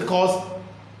that is because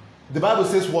the Bible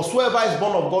says, whatsoever is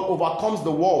born of God overcomes the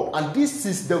world. And this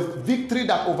is the victory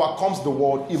that overcomes the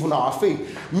world, even our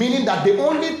faith. Meaning that the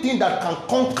only thing that can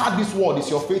conquer this world is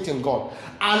your faith in God.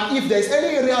 And if there's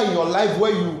any area in your life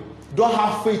where you don't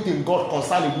have faith in God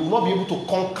concerning, you will not be able to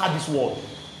conquer this world.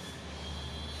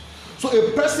 So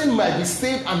a person might be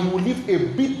saved and he will live a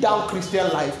beat down Christian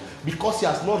life because he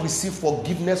has not received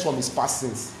forgiveness from his past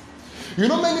sins. You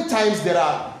know, many times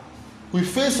we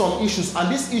face some issues,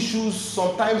 and these issues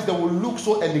sometimes they will look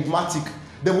so enigmatic,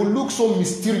 they will look so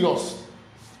mysterious.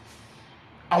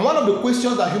 And one of the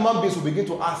questions that human beings will begin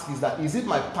to ask is that, is it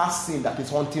my past sin that is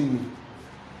haunting me?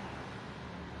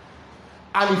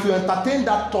 And if you entertain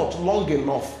that thought long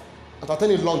enough,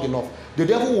 the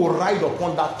devil will ride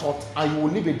upon that thought and you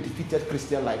will live a defeated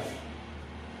Christian life.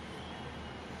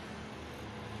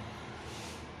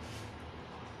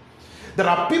 There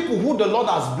are people who the Lord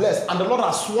has blessed and the Lord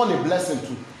has sworn a blessing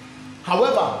to.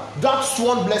 However, that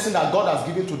sworn blessing that God has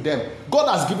given to them, God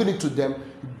has given it to them,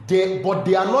 but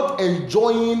they are not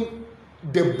enjoying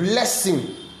the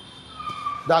blessing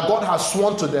that God has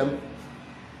sworn to them.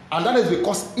 And that is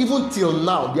because even till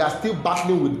now, they are still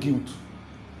battling with guilt.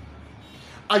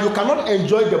 And you cannot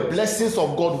enjoy the blessings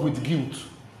of God with guilt.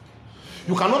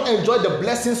 You cannot enjoy the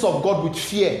blessings of God with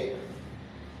fear.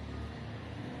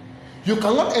 You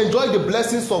cannot enjoy the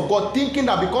blessings of God thinking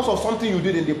that because of something you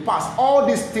did in the past, all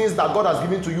these things that God has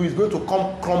given to you is going to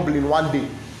come crumbling one day.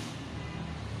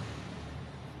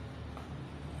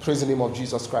 Praise the name of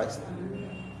Jesus Christ.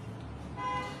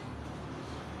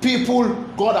 People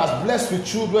God has blessed with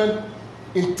children,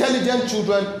 intelligent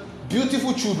children,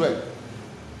 beautiful children,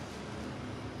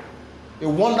 a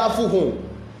wonderful home.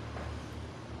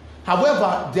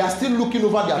 However, they are still looking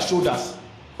over their shoulders,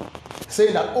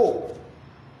 saying that, oh,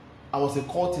 I was a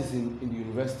cultist in the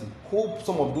university. Hope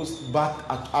some of those bad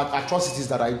atrocities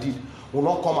that I did will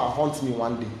not come and haunt me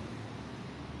one day.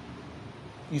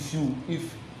 If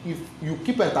you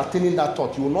keep entertaining that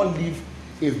thought, you will not live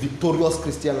a victorious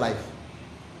Christian life.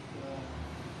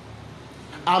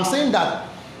 I'm saying that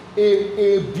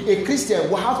a Christian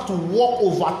will have to walk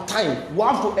over time, will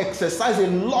have to exercise a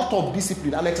lot of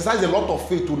discipline and exercise a lot of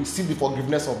faith to receive the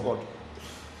forgiveness of God.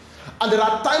 And there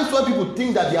are times when people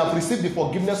think that they have received the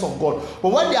forgiveness of God,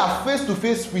 but when they are face to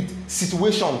face with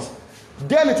situations,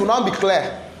 then it will now be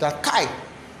clear that I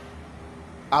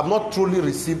have not truly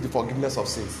received the forgiveness of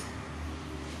sins.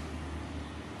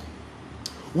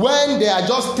 When there are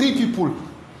just 3 people,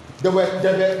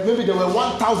 maybe there were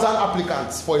 1,000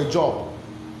 applicants for a job,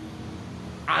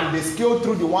 and they scaled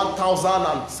through the 1,000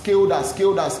 and scaled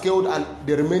and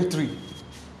they remain 3.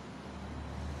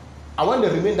 And when they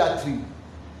remain that 3,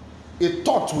 a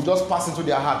thought will just pass into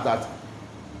their heart that,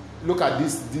 look at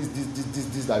this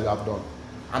that you have done,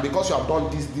 and because you have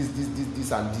done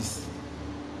this and this,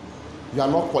 you are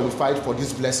not qualified for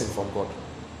this blessing from God.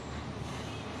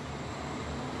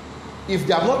 If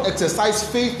they have not exercised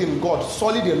faith in God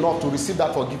solid enough to receive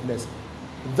that forgiveness,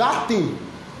 that thing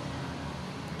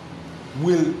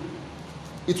will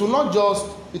not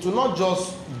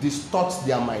just distort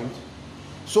their mind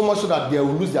so much so that they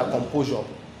will lose their composure.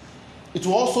 It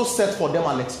will also set for them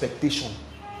an expectation.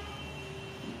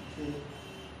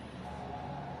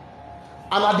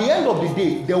 And at the end of the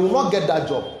day, they will not get that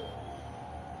job,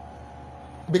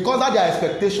 because that their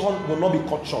expectation will not be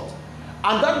cut short.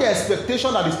 And that their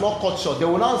expectation that is not cut short, they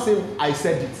will now say, I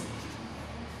said it.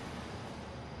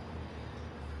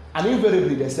 And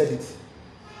invariably they said it.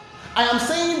 I am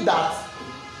saying that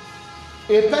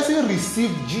a person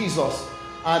received Jesus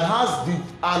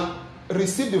and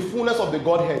received the fullness of the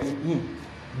Godhead in him.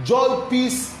 Joy,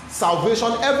 peace,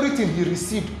 salvation, everything he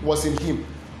received was in him.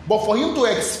 But for him to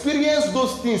experience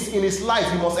those things in his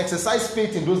life, he must exercise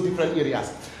faith in those different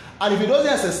areas. And if he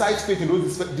doesn't exercise faith in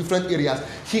those different areas,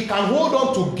 he can hold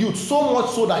on to guilt so much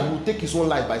so that he will take his own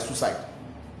life by suicide.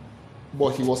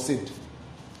 But he was saved.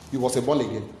 He was a born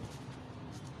again.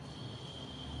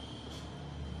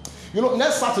 You know,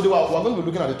 next Saturday we're going to be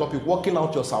looking at the topic, working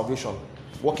out your salvation.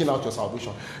 Working out your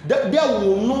salvation. There we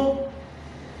will know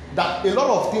that a lot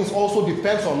of things also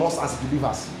depends on us as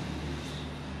believers.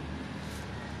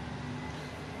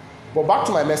 But back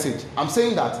to my message, I'm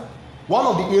saying that one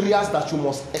of the areas that you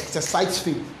must exercise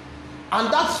faith,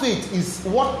 and that faith is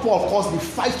what Paul calls the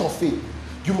fight of faith.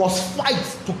 You must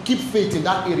fight to keep faith in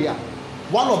that area.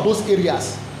 One of those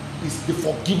areas is the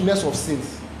forgiveness of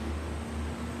sins.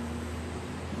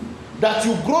 That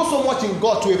you grow so much in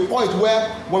God to a point where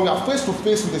when you are face to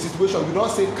face with a situation, you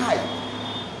don't say, Kai,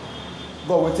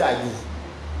 God, what did I do?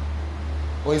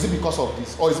 Or is it because of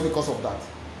this? Or is it because of that?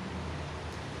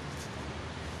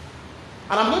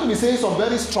 And I'm going to be saying some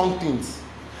very strong things.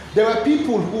 There were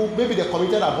people who maybe they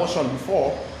committed abortion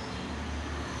before.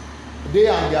 They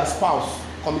and their spouse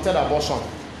committed abortion.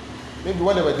 Maybe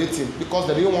when they were dating, because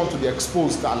they didn't want to be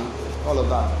exposed and all of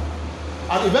that.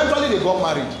 And eventually they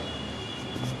got married.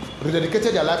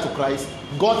 Rededicated their life to Christ,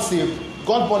 got saved,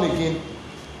 got born again,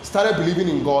 started believing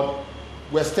in God,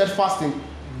 were steadfast in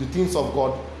the things of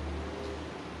God.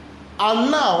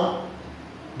 And now,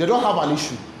 they don't have an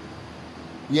issue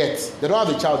yet. They don't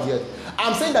have a child yet.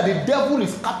 I'm saying that the devil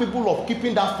is capable of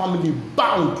keeping that family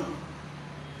bound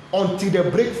until they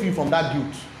break free from that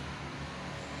guilt.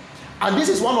 And this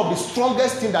is one of the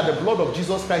strongest things that the blood of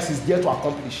Jesus Christ is there to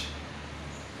accomplish.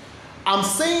 I'm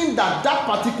saying that that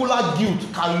particular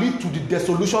guilt can lead to the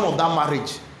dissolution of that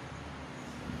marriage.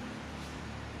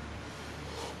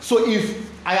 So if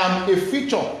I am a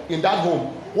feature in that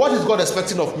home, what is God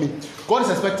expecting of me? God is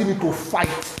expecting me to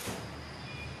fight.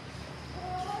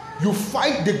 You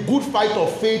fight the good fight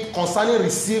of faith concerning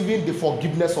receiving the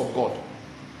forgiveness of God.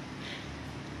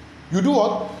 You do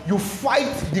what? You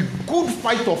fight the good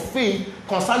fight of faith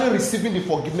concerning receiving the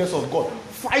forgiveness of God.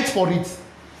 Fight for it.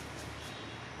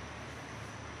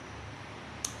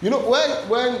 You know,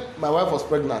 when my wife was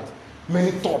pregnant,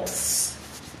 many thoughts.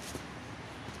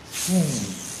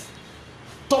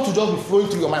 Thoughts will just be flowing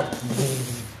through your mind.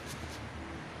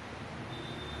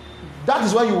 That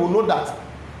is when you will know that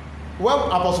when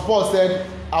Apostle Paul said,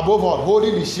 above all,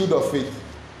 holding the shield of faith.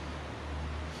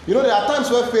 You know, there are times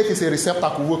where faith is a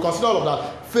receptacle. We'll consider all of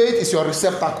that. Faith is your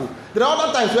receptacle. There are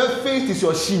other times where faith is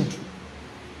your shield.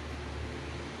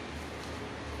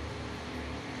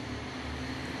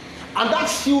 And that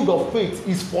shield of faith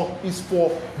is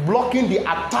for blocking the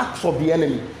attacks of the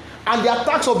enemy. And the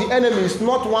attacks of the enemy is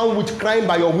not one which crying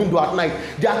by your window at night.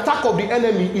 The attack of the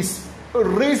enemy is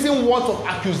raising words of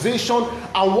accusation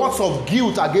and words of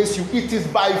guilt against you. It is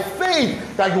by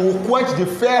faith that you will quench the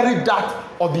fiery dart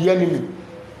of the enemy.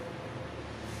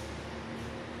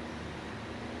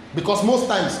 Because most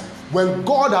times, when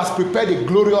God has prepared a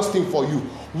glorious thing for you,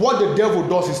 what the devil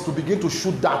does is to begin to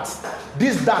shoot darts.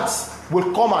 These darts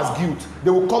will come as guilt.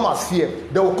 They will come as fear.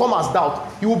 They will come as doubt.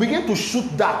 He will begin to shoot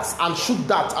darts and shoot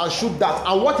darts and shoot darts.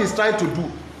 And what he's trying to do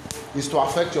is to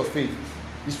affect your faith.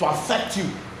 Is to affect you.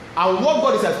 And what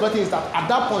God is expecting is that at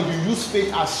that point you use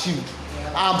faith as shield.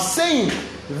 I'm saying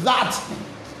that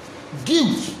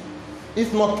guilt,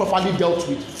 if not properly dealt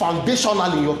with,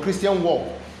 foundationally in your Christian walk,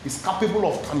 is capable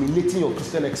of terminating your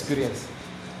Christian experience.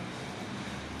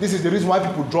 This is the reason why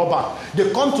people draw back. They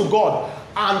come to God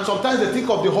and sometimes they think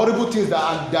of the horrible things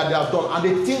that they have done and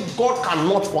they think God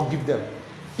cannot forgive them.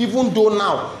 Even though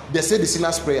now they say the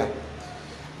sinner's prayer.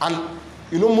 And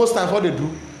you know, most times what they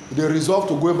do, they resolve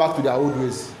to go back to their old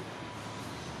ways.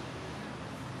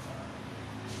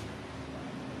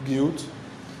 Guilt.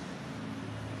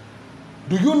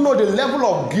 Do you know the level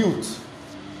of guilt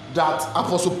that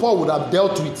Apostle Paul would have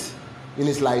dealt with in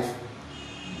his life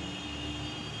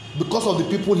because of the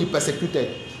people he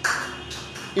persecuted?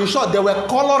 In short, there were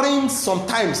colorings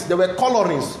sometimes. There were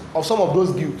colorings of some of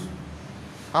those guilt.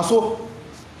 And so,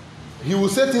 he will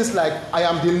say things like, I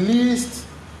am the least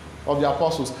of the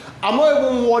apostles. I'm not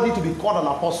even worthy to be called an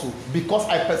apostle because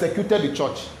I persecuted the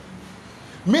church.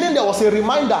 Meaning there was a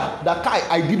reminder that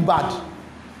I did bad.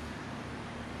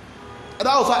 And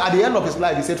that was why at the end of his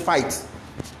life, he said, fight.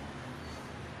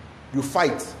 You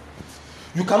fight.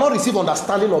 You cannot receive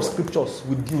understanding of scriptures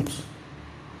with guilt.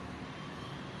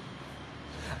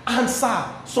 And sir,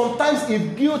 sometimes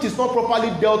if guilt is not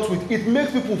properly dealt with, it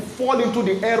makes people fall into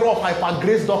the error of hyper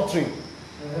grace doctrine.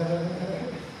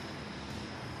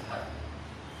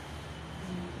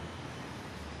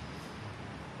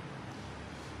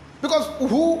 Because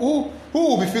who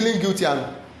will be feeling guilty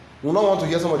and will not want to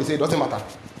hear somebody say it doesn't matter?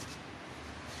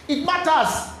 It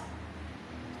matters.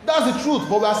 That's the truth.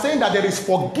 But we are saying that there is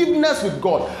forgiveness with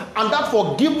God, and that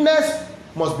forgiveness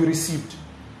must be received.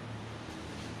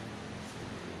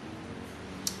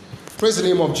 Praise the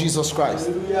name of Jesus Christ.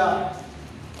 Hallelujah.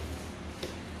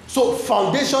 So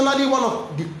foundationally, one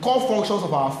of the core functions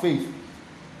of our faith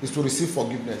is to receive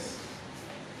forgiveness.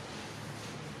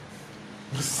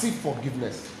 Receive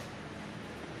forgiveness.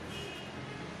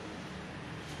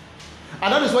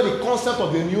 And that is where the concept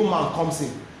of the new man comes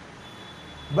in.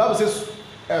 The Bible says,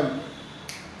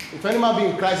 if any man be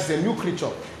in Christ is a new creature,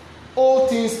 all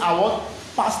things are what?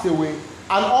 Passed away,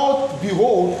 and all,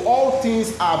 behold, all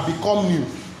things are become new.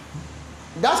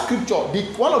 That scripture,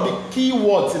 one of the key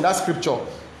words in that scripture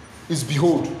is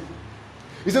behold.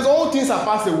 It says all things are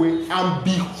passed away, and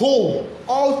behold,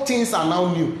 all things are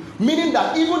now new. Meaning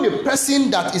that even the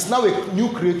person that is now a new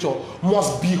creature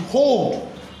must behold.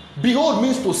 Behold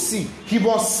means to see. He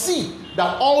must see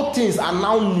that all things are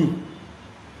now new.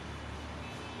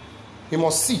 He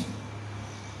must see.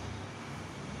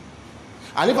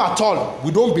 And if at all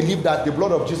we don't believe that the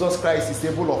blood of Jesus Christ is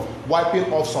able of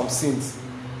wiping off some sins,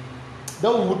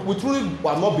 then we truly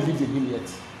have not believed in him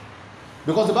yet.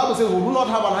 Because the Bible says we do not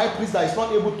have an high priest that is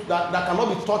not able to, that cannot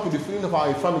be touched with the feeling of our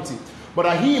infirmity, but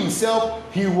that he himself,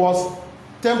 he was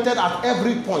tempted at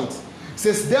every point. It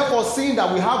says, therefore, seeing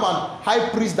that we have an high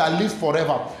priest that lives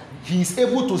forever, he is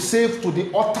able to save to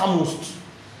the uttermost.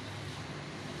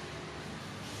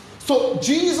 So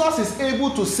Jesus is able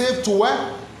to save to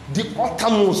where? The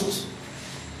uttermost.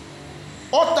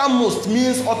 Uttermost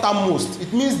means uttermost.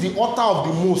 It means the utter of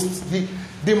the most.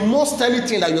 The most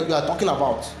anything that you are talking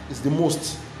about is the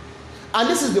most. And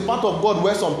this is the part of God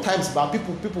where sometimes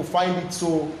people find it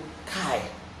so high.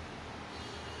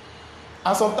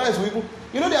 And sometimes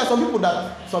there are some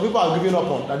people are giving up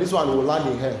on that this one will land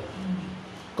in hell.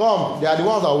 Come, they are the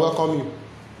ones that will welcome you.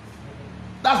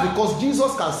 That's because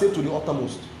Jesus can save to the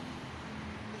uttermost.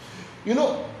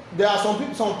 There are some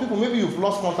people, maybe you've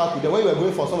lost contact with them when you were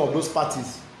going for some of those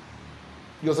parties,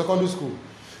 your secondary school.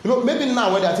 Maybe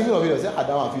now when they are thinking of it, they say, that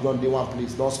one, if you don't do one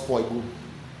place, don't spoil good.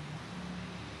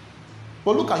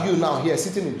 But look at you now here,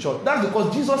 sitting in church. That's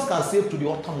because Jesus can save to the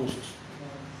uttermost.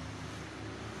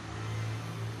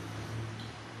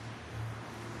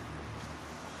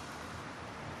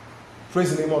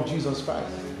 Praise the name of Jesus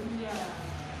Christ. Yeah.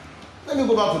 Let me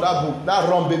go back to that book, that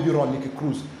Run Baby Run, Nicky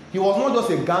Cruz. He was not just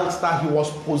a gangster, he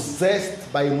was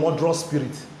possessed by a murderous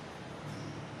spirit.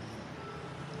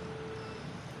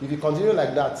 If you continue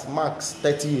like that, max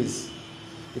 30 years.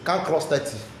 You can't cross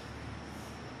 30.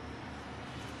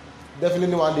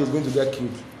 Definitely one day he's going to get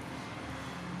killed.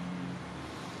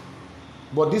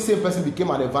 But this same person became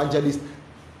an evangelist,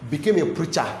 became a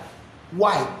preacher.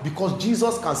 Why? Because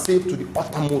Jesus can save to the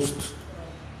uttermost.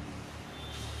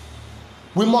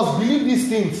 We must believe these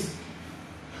things.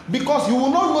 Because you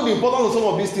will not know the importance of some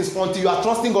of these things until you are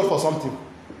trusting God for something.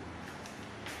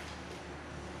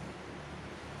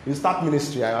 You start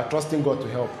ministry and you are trusting God to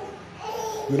help.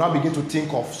 You now begin to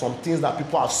think of some things that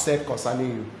people have said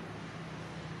concerning you.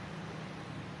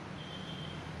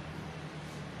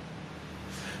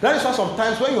 That is why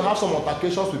sometimes when you have some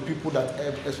altercations with people that,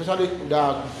 especially that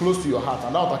are close to your heart,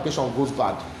 and that altercation goes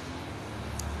bad,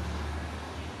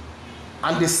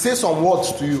 and they say some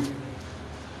words to you,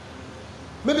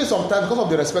 maybe sometimes because of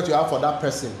the respect you have for that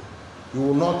person, you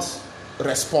will not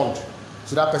respond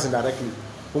to that person directly.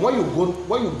 But when you go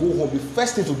home, the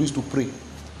first thing to do is to pray.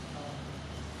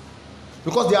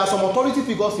 Because there are some authority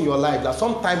figures in your life that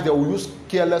sometimes they will use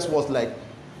careless words like,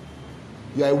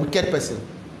 you are a wicked person.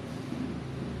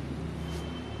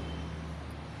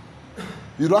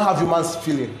 You don't have human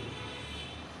feeling.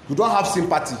 You don't have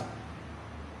sympathy.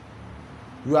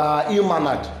 You are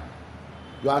ill-mannered.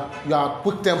 You are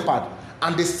quick-tempered.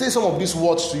 And they say some of these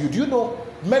words to you. Do you know,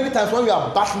 many times when you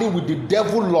are battling with the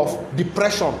devil of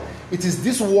depression, it is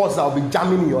these words that will be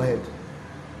jamming in your head.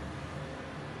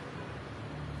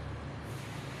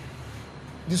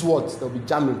 These words that will be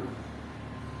jamming.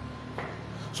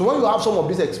 So when you have some of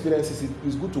these experiences,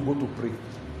 it's good to go to pray.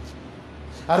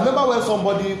 I remember when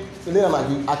somebody made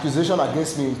an accusation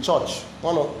against me in church,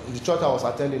 one of the church I was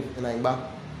attending in Aingba,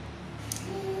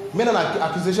 made an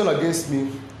accusation against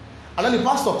me, and then the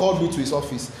pastor called me to his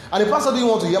office, and the pastor didn't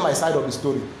want to hear my side of the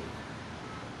story.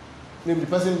 Maybe the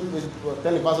person was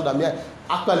telling the pastor that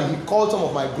actually he called some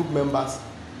of my group members,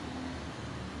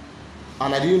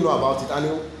 and I didn't know about it,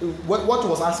 and what he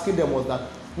was asking them was that,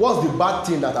 what's the bad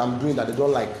thing that I'm doing that they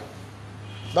don't like?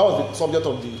 That was the subject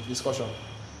of the discussion.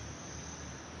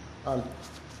 And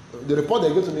the report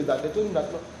they gave to me that they told him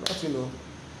that not.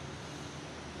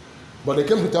 But they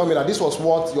came to tell me that this was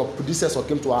what your predecessor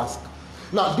came to ask.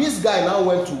 Now this guy now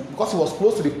went to, because he was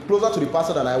closer to the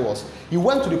pastor than I was, he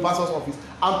went to the pastor's office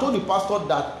and told the pastor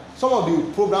that some of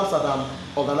the programs that I'm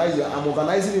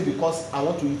organizing it because I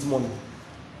want to eat money.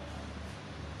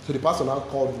 So the pastor now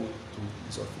called me to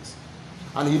his office,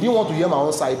 and he didn't want to hear my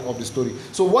own side of the story.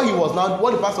 So what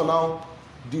the pastor now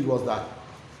did was that,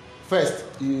 first,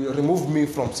 he removed me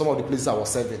from some of the places I was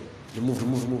serving.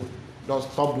 Remove. Don't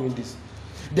stop doing this.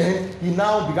 Then he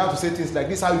now began to say things like,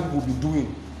 this is how you will be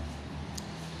doing.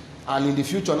 And in the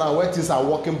future now, when things are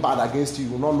working bad against you,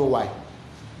 you will not know why.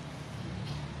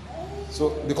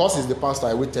 So, because he's the pastor,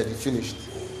 I waited, he finished.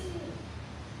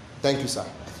 Thank you, sir.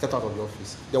 Get out of the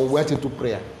office. Then we went into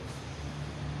prayer.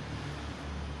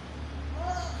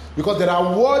 Because there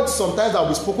are words sometimes that will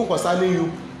be spoken concerning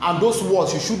you, and those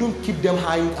words, you shouldn't keep them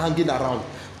hanging around.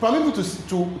 Permit me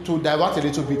to divert a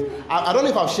little bit. I don't know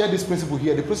if I've shared this principle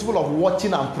here, the principle of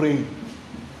watching and praying.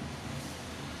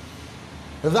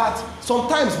 That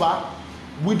sometimes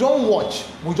we don't watch,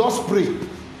 we just pray.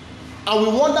 And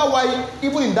we wonder why,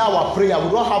 even in that our prayer, we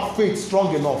don't have faith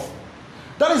strong enough.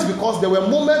 That is because there were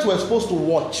moments we were supposed to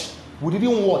watch. We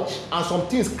didn't watch, and some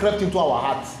things crept into our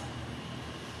hearts.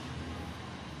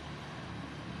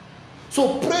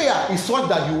 So prayer is such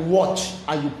that you watch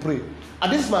and you pray.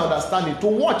 And this is my understanding. To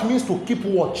watch means to keep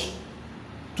watch.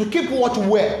 To keep watch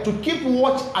where? To keep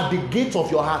watch at the gate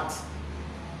of your heart.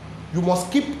 You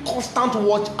must keep constant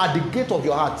watch at the gate of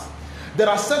your heart. There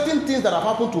are certain things that have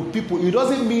happened to people. It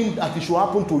doesn't mean that it should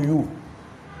happen to you.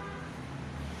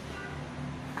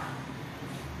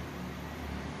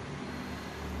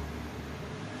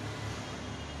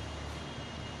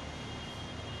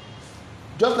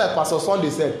 Just like Pastor Sunday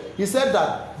said, he said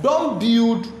that don't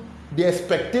build the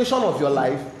expectation of your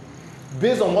life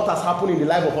based on what has happened in the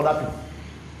life of other people.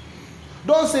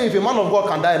 Don't say if a man of God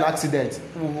can die in an accident,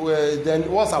 then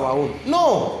what's our own?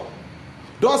 No.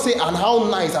 Don't say, and how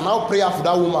nice and how prayerful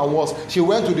that woman was. She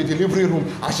went to the delivery room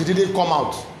and she didn't come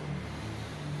out.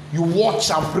 You watch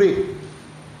and pray.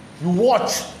 You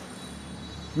watch.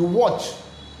 You watch.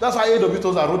 That's why A.W.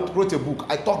 Tozer wrote a book.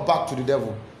 I talk back to the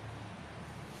devil.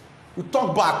 You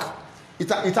talk back. It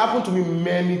happened to me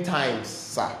many times,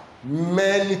 sir.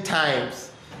 Many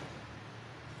times.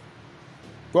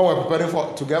 When we were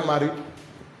preparing to get married,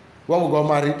 when we got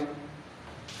married,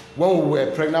 when we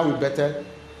were pregnant with Bethel,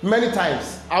 many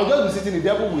times, I'll just be sitting, the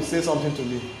devil will say something to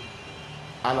me,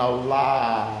 and I'll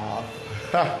laugh.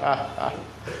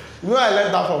 You know, I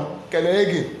learned that from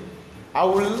Kennedy. I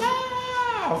will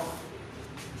laugh.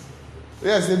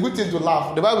 Yes, it's a good thing to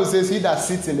laugh. The Bible says, he that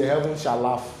sits in the heavens shall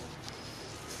laugh.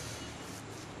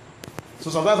 So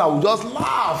sometimes I will just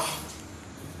laugh.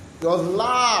 Just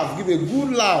laugh. Give a good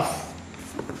laugh.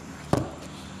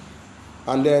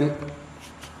 And then,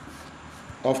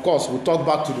 of course, we talk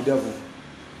back to the devil.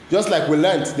 Just like we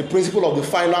learned the principle of the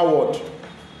final word.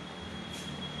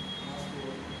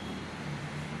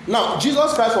 Now,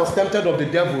 Jesus Christ was tempted of the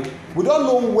devil. We don't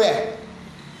know where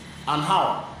and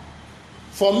how.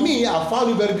 For me, I found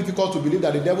it very difficult to believe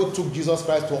that the devil took Jesus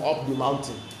Christ to up the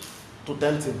mountain to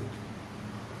tempt him.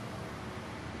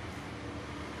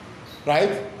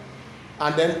 Right?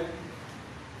 And then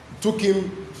took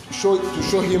him to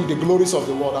show him the glories of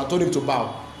the world and told him to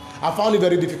bow. I found it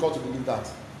very difficult to believe that.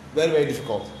 Very, very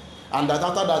difficult. And that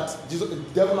after that, the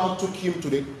devil now took him to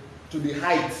the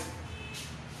height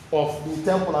of the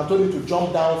temple and told him to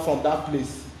jump down from that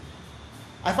place.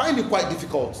 I find it quite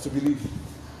difficult to believe.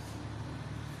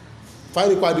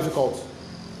 Find it quite difficult.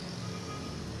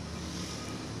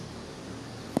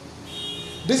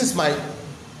 This is my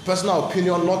personal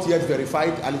opinion, not yet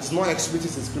verified, and it's not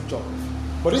explicit in scripture.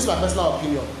 But this is my personal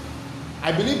opinion.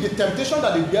 I believe the temptation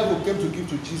that the devil came to give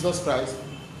to Jesus Christ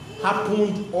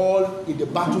happened all in the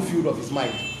battlefield of his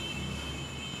mind.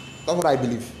 That's what I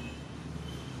believe.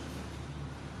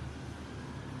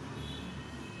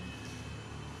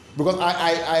 Because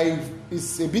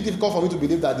it's a bit difficult for me to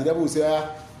believe that the devil will say,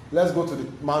 let's go to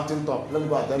the mountain top, let me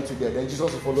go and tempt you there. Then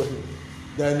Jesus will follow him.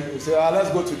 Then he will say, let's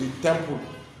go to the temple,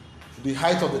 the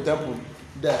height of the temple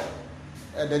there.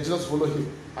 And then Jesus will follow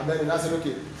him. And then he said,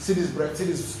 okay, see this bread, see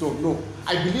this stone. No,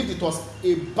 I believe it was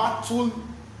a battle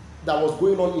that was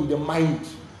going on in the mind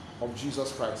of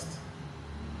Jesus Christ.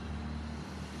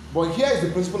 But here is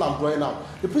the principle I'm drawing out.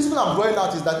 The principle I'm drawing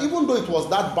out is that even though it was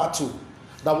that battle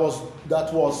that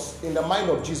was in the mind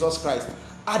of Jesus Christ,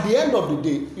 at the end of the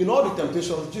day, in all the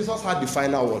temptations, Jesus had the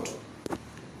final word.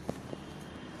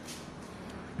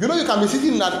 You know, you can be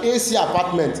sitting in an AC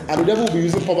apartment and the devil will be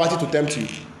using poverty to tempt you.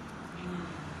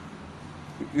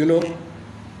 You know? Do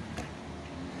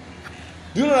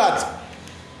you know that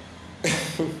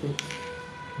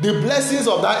the blessings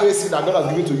of that AC that God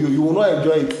has given to you, you will not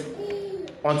enjoy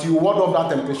it until you ward off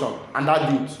that temptation and that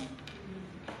guilt.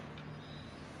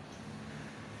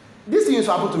 This thing used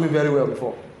to happen to me very well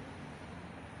before.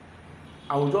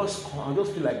 I will just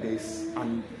feel like there's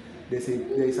an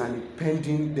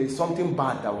impending, there's something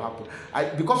bad that will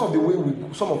happen. Because of the way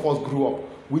some of us grew up,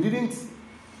 we didn't.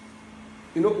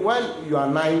 You know, when you are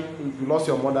 9, you lost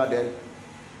your mother, then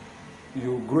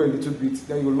you grew a little bit,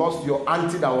 then you lost your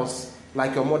auntie that was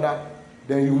like your mother,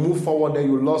 then you move forward, then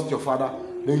you lost your father,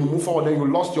 then you move forward, then you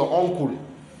lost your uncle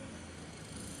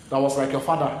that was like your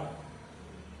father.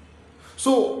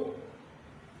 So,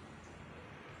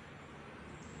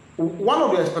 one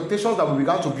of the expectations that we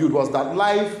began to build was that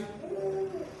life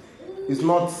is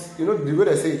not, you know, the way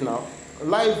they say it now,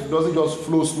 life doesn't just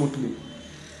flow smoothly.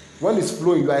 When it's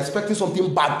flowing, you are expecting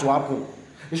something bad to happen.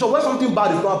 In short, when something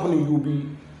bad is not happening, you will be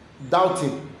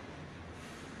doubting.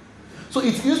 So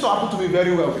it used to happen to me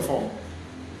very well before.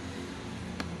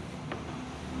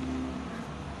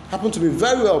 Happened to me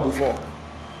very well before.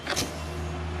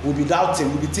 We'll be doubting,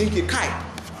 we'll be thinking, Kai,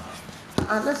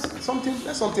 and let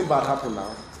something bad happen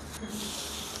now.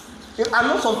 I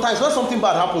know sometimes when something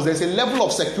bad happens, there's a level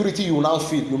of security you will now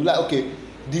feel. You'll be like, okay,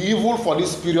 the evil for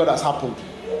this period has happened.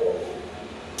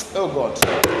 Oh God.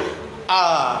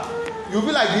 You'll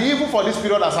be like, the evil for this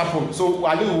period has happened, so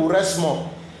I think we'll rest more.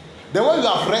 Then when you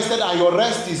have rested and your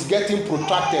rest is getting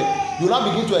protracted, you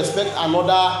now begin to expect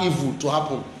another evil to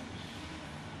happen.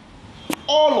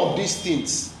 All of these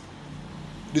things,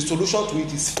 the solution to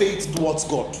it is faith towards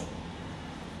God.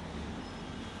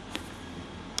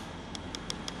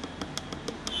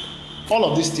 All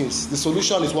of these things, the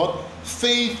solution is what?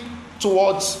 Faith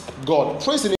towards God.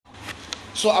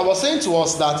 So I was saying to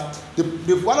us that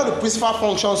one of the principal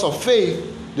functions of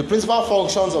faith,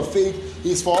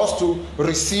 is for us to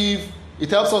receive. It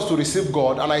helps us to receive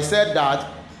God. And I said that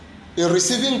in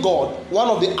receiving God, one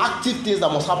of the active things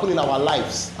that must happen in our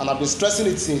lives, and I've been stressing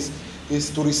it since, is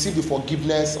to receive the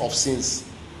forgiveness of sins.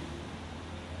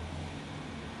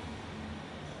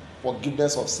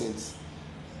 Forgiveness of sins.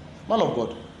 Man of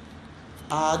God,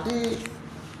 are they...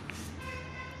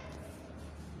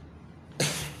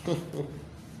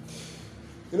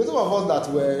 You know, some of us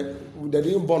that they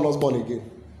didn't born us born again.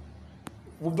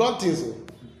 We've done things.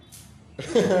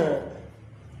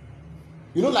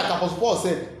 You know, like Apostle Paul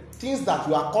said, things that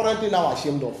we are currently now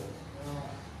ashamed of.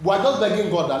 We are just begging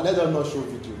God that let them not show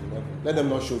video. Let them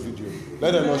not show video.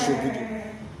 Let them not show video.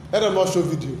 Let them not show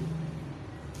video.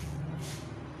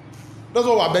 That's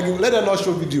what we are begging. Let them not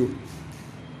show video.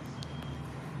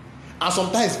 And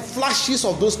sometimes flashes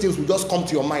of those things will just come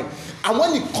to your mind. And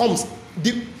when it comes,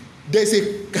 there's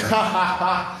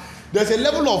a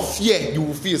level of fear you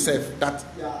will feel yourself that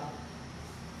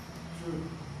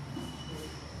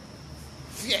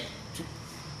fear.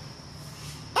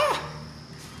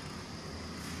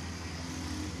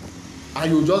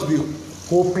 And you'll just be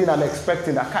hoping and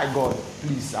expecting that, God,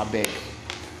 please, I beg,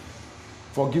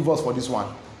 forgive us for this one.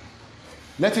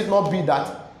 Let it not be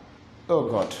that, oh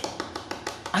God.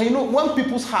 And you know, when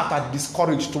people's hearts are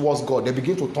discouraged towards God, they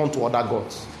begin to turn to other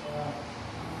gods.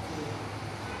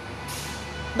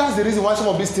 That's the reason why some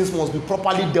of these things must be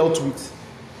properly dealt with.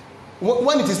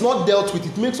 When it is not dealt with,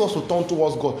 it makes us to turn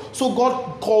towards God. So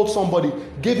God called somebody,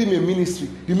 gave him a ministry.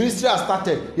 The ministry has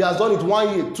started. He has done it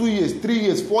 1 year, 2 years, 3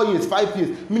 years, 4 years, 5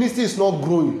 years. Ministry is not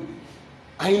growing.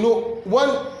 And you know, when,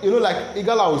 you know, like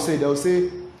Igala will say, they will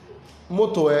say,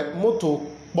 moto,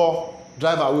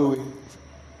 drive away.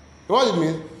 What does it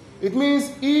mean? It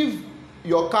means if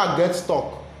your car gets stuck,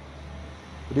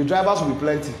 the drivers will be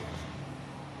plenty.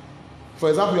 For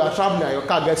example, you are traveling and your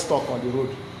car gets stuck on the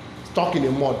road, stuck in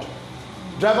the mud.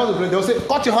 Drivers will be plenty. They will say,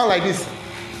 cut your hand like this.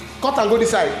 Cut and go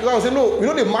this side. They will say, no, you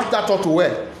know they match that up to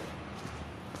where?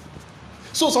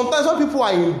 So sometimes when people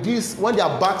are in this, when their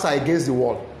backs are against the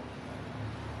wall,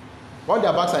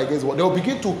 they will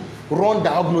begin to run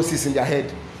diagnosis in their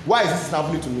head. Why is this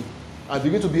happening to me? And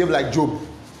begin to behave like Job.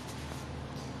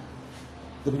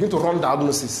 They begin to run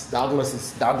diagnosis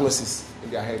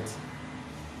in their head.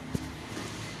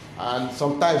 And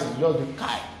sometimes it's just be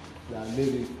kind.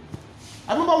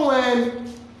 I remember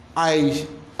when I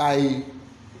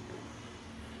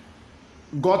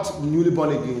got newly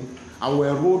born again and we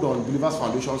enrolled on Believers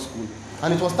Foundation School,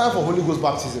 and it was time for Holy Ghost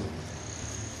baptism.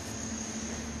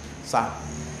 Sir,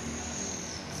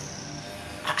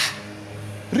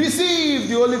 receive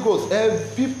the Holy Ghost.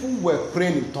 People were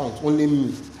praying in tongues, only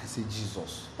me. I said,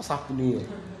 Jesus, what's happening here?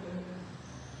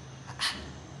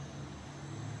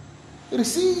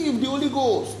 Receive the Holy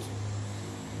Ghost.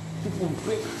 People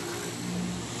pray.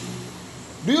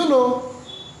 Do you know?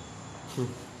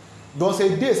 There was a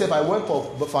day I went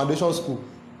for foundation school.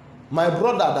 My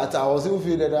brother that I was even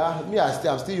feeling that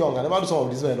I'm still young. I never do some of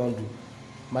this I don't do.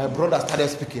 My brother started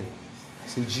speaking. I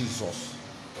said, Jesus,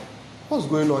 what's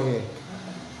going on here?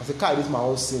 I said, this is my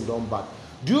own sin done bad.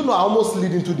 Do you know I almost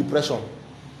lead into depression?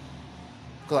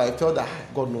 Because I felt that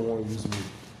God no one use me.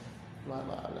 My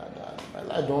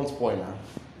life don't spoil now.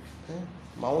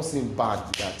 My own sin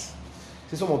bad that.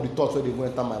 See some of the thoughts where they go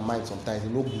enter my mind sometimes,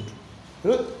 they're no good. You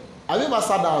know, have you ever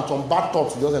sat down and some bad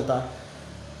thoughts just enter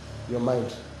your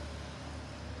mind?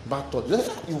 Bad thoughts.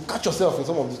 You catch yourself in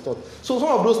some of these thoughts. So some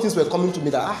of those things were coming to me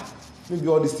that maybe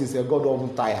all these things God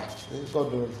don't tire.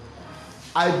 God don't.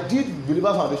 I did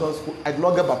Believers Foundation School. I did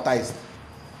not get baptized.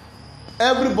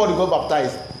 Everybody got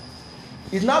baptized.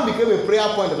 It now became a prayer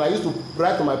point that I used to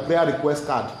write on my prayer request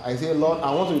card. I say, Lord,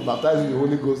 I want to be baptized in the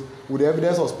Holy Ghost with the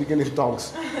evidence of speaking in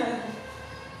tongues.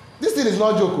 This thing is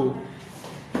not joke.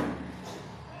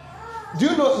 Do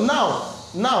you know now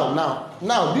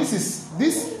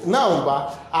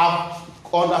I've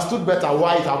understood better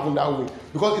why it happened that way.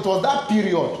 Because it was that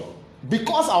period.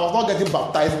 Because I was not getting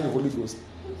baptized in the Holy Ghost.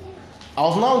 I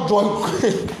was now drawing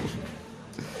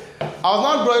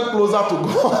closer to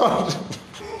God.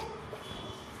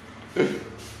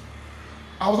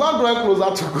 I was not drawing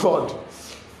closer to God.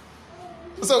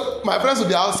 So my friends would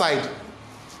be outside.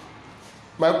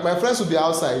 My friends would be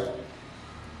outside.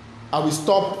 I will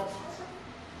stop.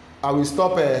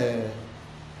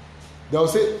 They will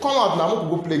say, come out now, I'm going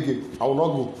to go play game. I will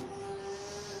not go.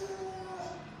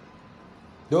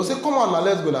 They will say, come on now,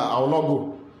 let's go now. I will not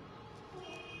go.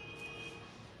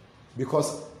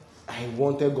 Because I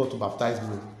wanted God to baptize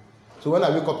me. So when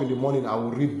I wake up in the morning, I will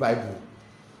read Bible.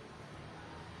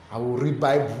 I will read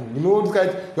Bible. You know,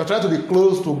 you're trying to be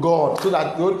close to God so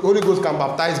that the Holy Ghost can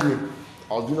baptize me.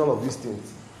 I was doing all of these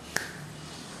things.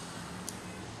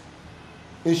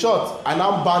 In short, I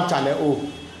now banned Channel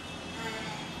O,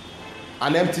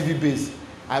 an MTV base.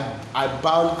 I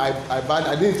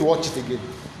didn't watch it again.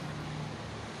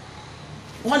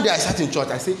 One day I sat in church.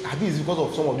 I said, I think it's because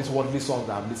of some of these worldly songs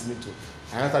that I'm listening to.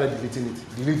 And I started deleting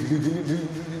it.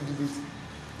 Delete.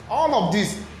 All of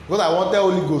this because I wanted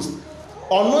Holy Ghost.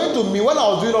 Unknowing to me, when I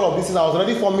was doing all of this, I was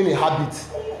already forming a habit.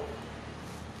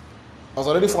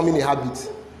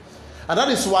 And that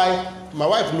is why my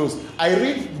wife knows I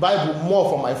read Bible more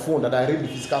from my phone than I read the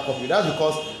physical copy. That's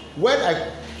because when I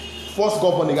first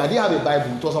got born again, I didn't have a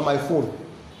Bible. It was on my phone.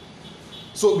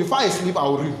 So before I sleep, I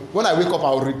will read. When I wake up,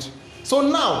 I will read. So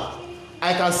now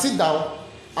I can sit down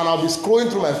and I'll be scrolling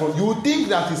through my phone. You would think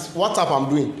that is WhatsApp I'm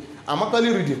doing. I'm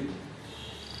actually reading.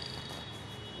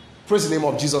 Praise the name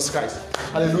of Jesus Christ.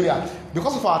 Hallelujah.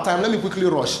 Because of our time, let me quickly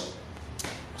rush.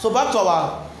 So back to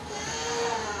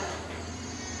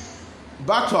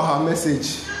our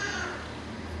message.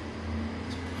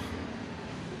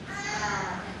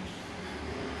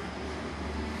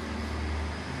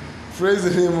 Praise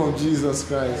the name of Jesus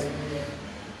Christ.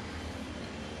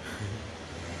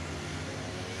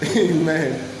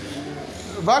 Amen.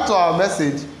 Back to our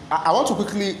message. I want to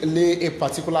quickly lay a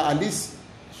particular, and this,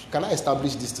 can I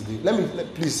establish this today?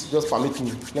 Please just permit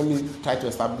me. Let me try to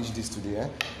establish this today.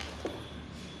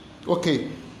 Okay.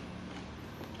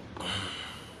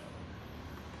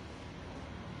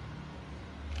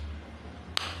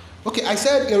 Okay, I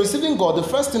said in receiving God, the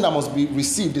first thing that must be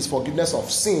received is forgiveness of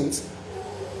sins.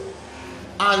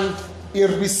 And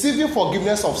in receiving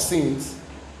forgiveness of sins,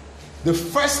 the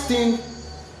first thing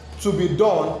to be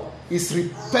done is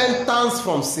repentance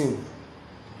from sin.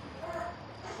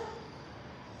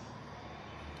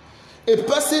 A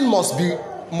person must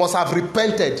have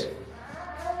repented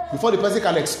before the person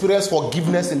can experience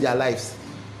forgiveness in their lives.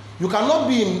 You cannot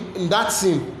be in that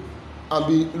sin and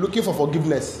be looking for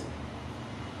forgiveness.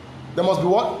 There must be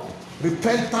what?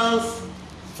 Repentance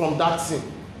from that sin.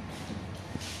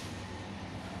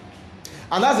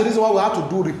 And that's the reason why we have to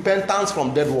do repentance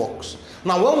from dead works.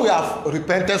 Now, when we have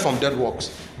repentance from dead works,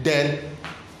 then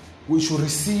we should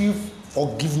receive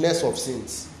forgiveness of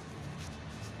sins.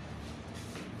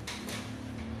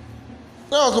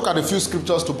 Let us look at a few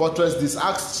scriptures to buttress this.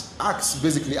 Acts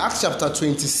chapter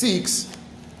 26.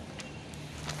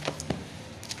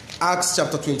 Acts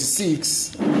chapter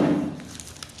 26.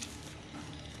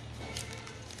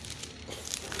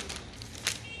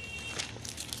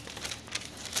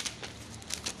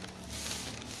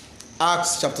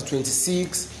 Acts chapter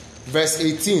 26, verse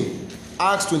 18.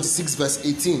 Acts 26, verse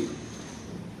 18.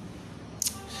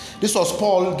 This was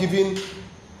Paul giving,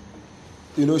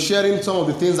 sharing some of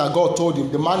the things that God told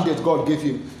him, the mandate God gave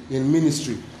him in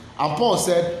ministry. And Paul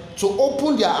said, to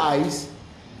open their eyes.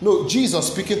 No,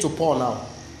 Jesus speaking to Paul now.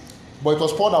 But it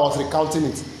was Paul that was recounting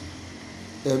it.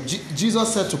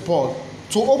 Jesus said to Paul,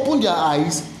 to open their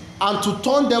eyes and to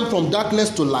turn them from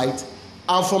darkness to light,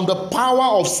 and from the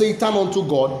power of Satan unto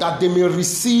God, that they may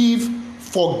receive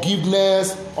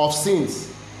forgiveness of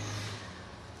sins.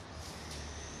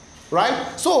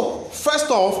 Right? So, first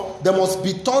off, they must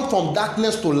be turned from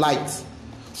darkness to light,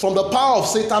 from the power of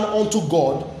Satan unto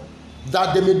God,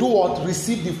 that they may do what?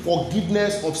 Receive the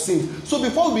forgiveness of sins. So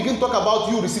before we begin to talk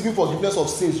about you receiving forgiveness of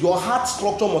sins, your heart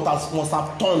structure must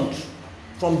have turned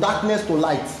from darkness to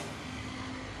light.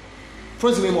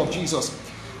 Praise the name of Jesus.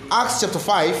 Acts chapter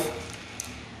 5.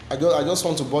 I just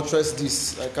want to buttress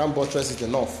this. I can't buttress it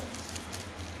enough.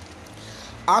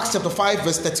 Acts chapter 5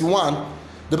 verse 31.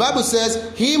 The Bible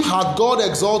says, him had God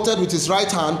exalted with his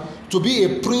right hand to be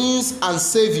a prince and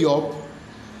savior,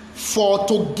 for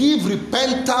to give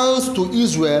repentance to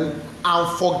Israel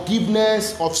and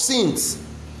forgiveness of sins.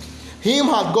 Him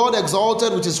had God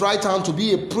exalted with his right hand to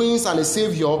be a prince and a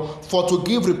savior, for to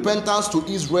give repentance to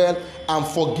Israel and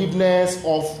forgiveness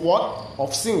of what?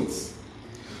 Of sins.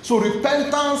 So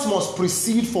repentance must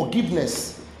precede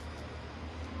forgiveness.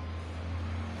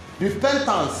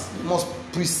 Repentance must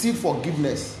precede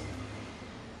forgiveness.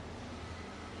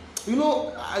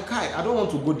 I don't want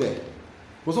to go there.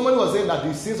 But somebody was saying that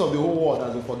the sins of the whole world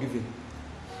has been forgiven.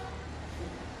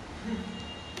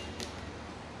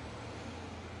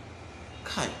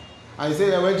 And he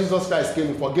said that when Jesus Christ came,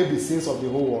 he forgave the sins of the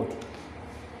whole world.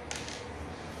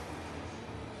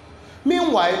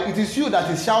 Meanwhile, it is you that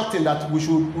is shouting that we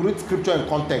should read scripture in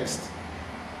context.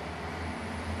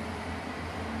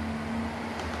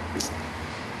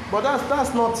 But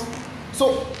that's not.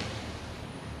 So,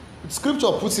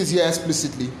 scripture puts it here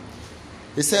explicitly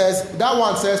It says, that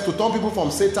one says to turn people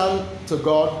from Satan to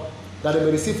God, that they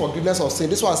may receive forgiveness of sin.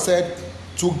 This one said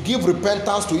to give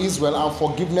repentance to Israel and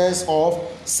forgiveness of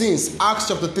sins. Acts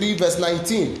chapter 3 verse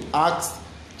 19. Acts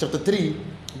chapter 3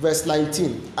 verse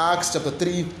 19. Acts chapter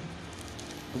 3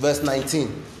 verse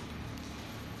 19.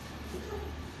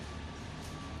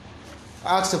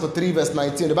 Acts chapter 3 verse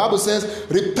 19. The Bible says,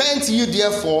 repent ye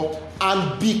therefore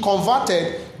and be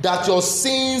converted, that your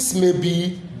sins may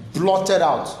be blotted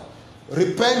out.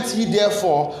 Repent ye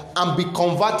therefore and be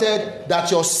converted,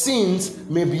 that your sins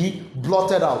may be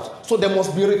blotted out. So there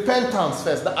must be repentance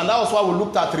first. And that was why we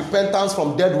looked at repentance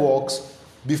from dead works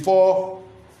before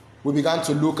we began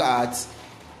to look at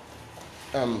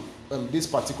this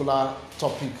particular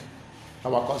topic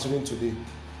that we're considering today.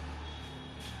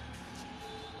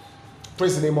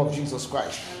 Praise the name of Jesus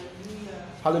Christ.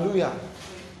 Hallelujah.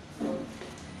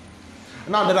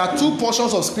 Now there are two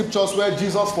portions of scriptures where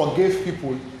Jesus forgave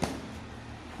people.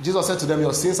 Jesus said to them,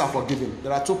 your sins are forgiven.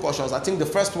 There are two portions. I think the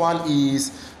first one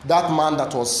is that man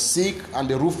that was sick and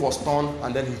the roof was torn,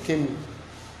 and then he came in.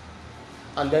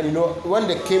 And then, when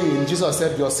they came in, Jesus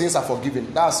said, your sins are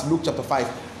forgiven. That's Luke chapter 5.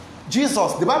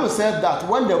 Jesus, the Bible said that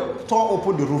when they tore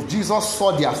open the roof, Jesus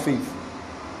saw their faith.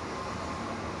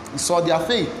 He saw their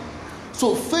faith.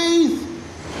 So faith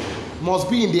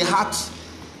must be in the heart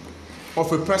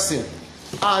of a person.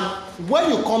 And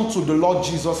when you come to the Lord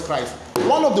Jesus Christ,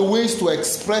 one of the ways to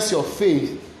express your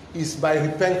faith is by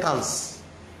repentance.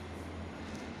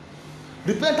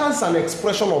 Repentance is an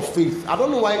expression of faith. I don't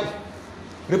know why.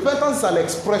 Repentance is an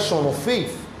expression of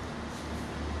faith.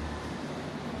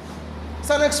 It's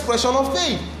an expression of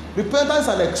faith. Repentance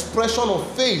is an expression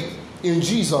of faith in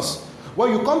Jesus.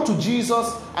 When you come to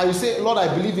Jesus and you say, Lord,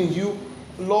 I believe in you.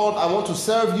 Lord, I want to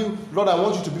serve you. Lord, I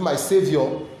want you to be my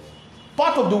Savior.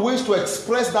 Part of the ways to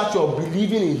express that you're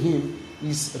believing in him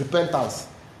is repentance.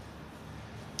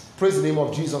 Praise the name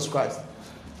of Jesus Christ.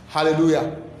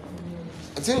 Hallelujah.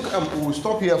 I think we will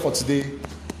stop here for today.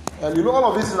 And all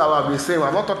of these things that I've been saying,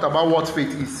 I've not talked about what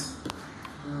faith is.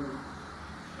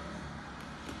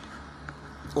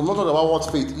 We've not talked about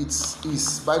what faith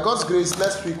is. By God's grace,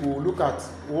 next week we'll look at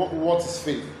what is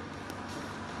faith.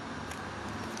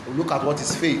 We'll look at what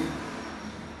is faith.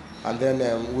 And then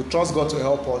we'll trust God to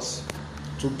help us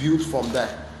to build from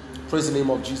there. Praise the name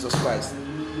of Jesus Christ.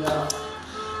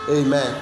 Amen.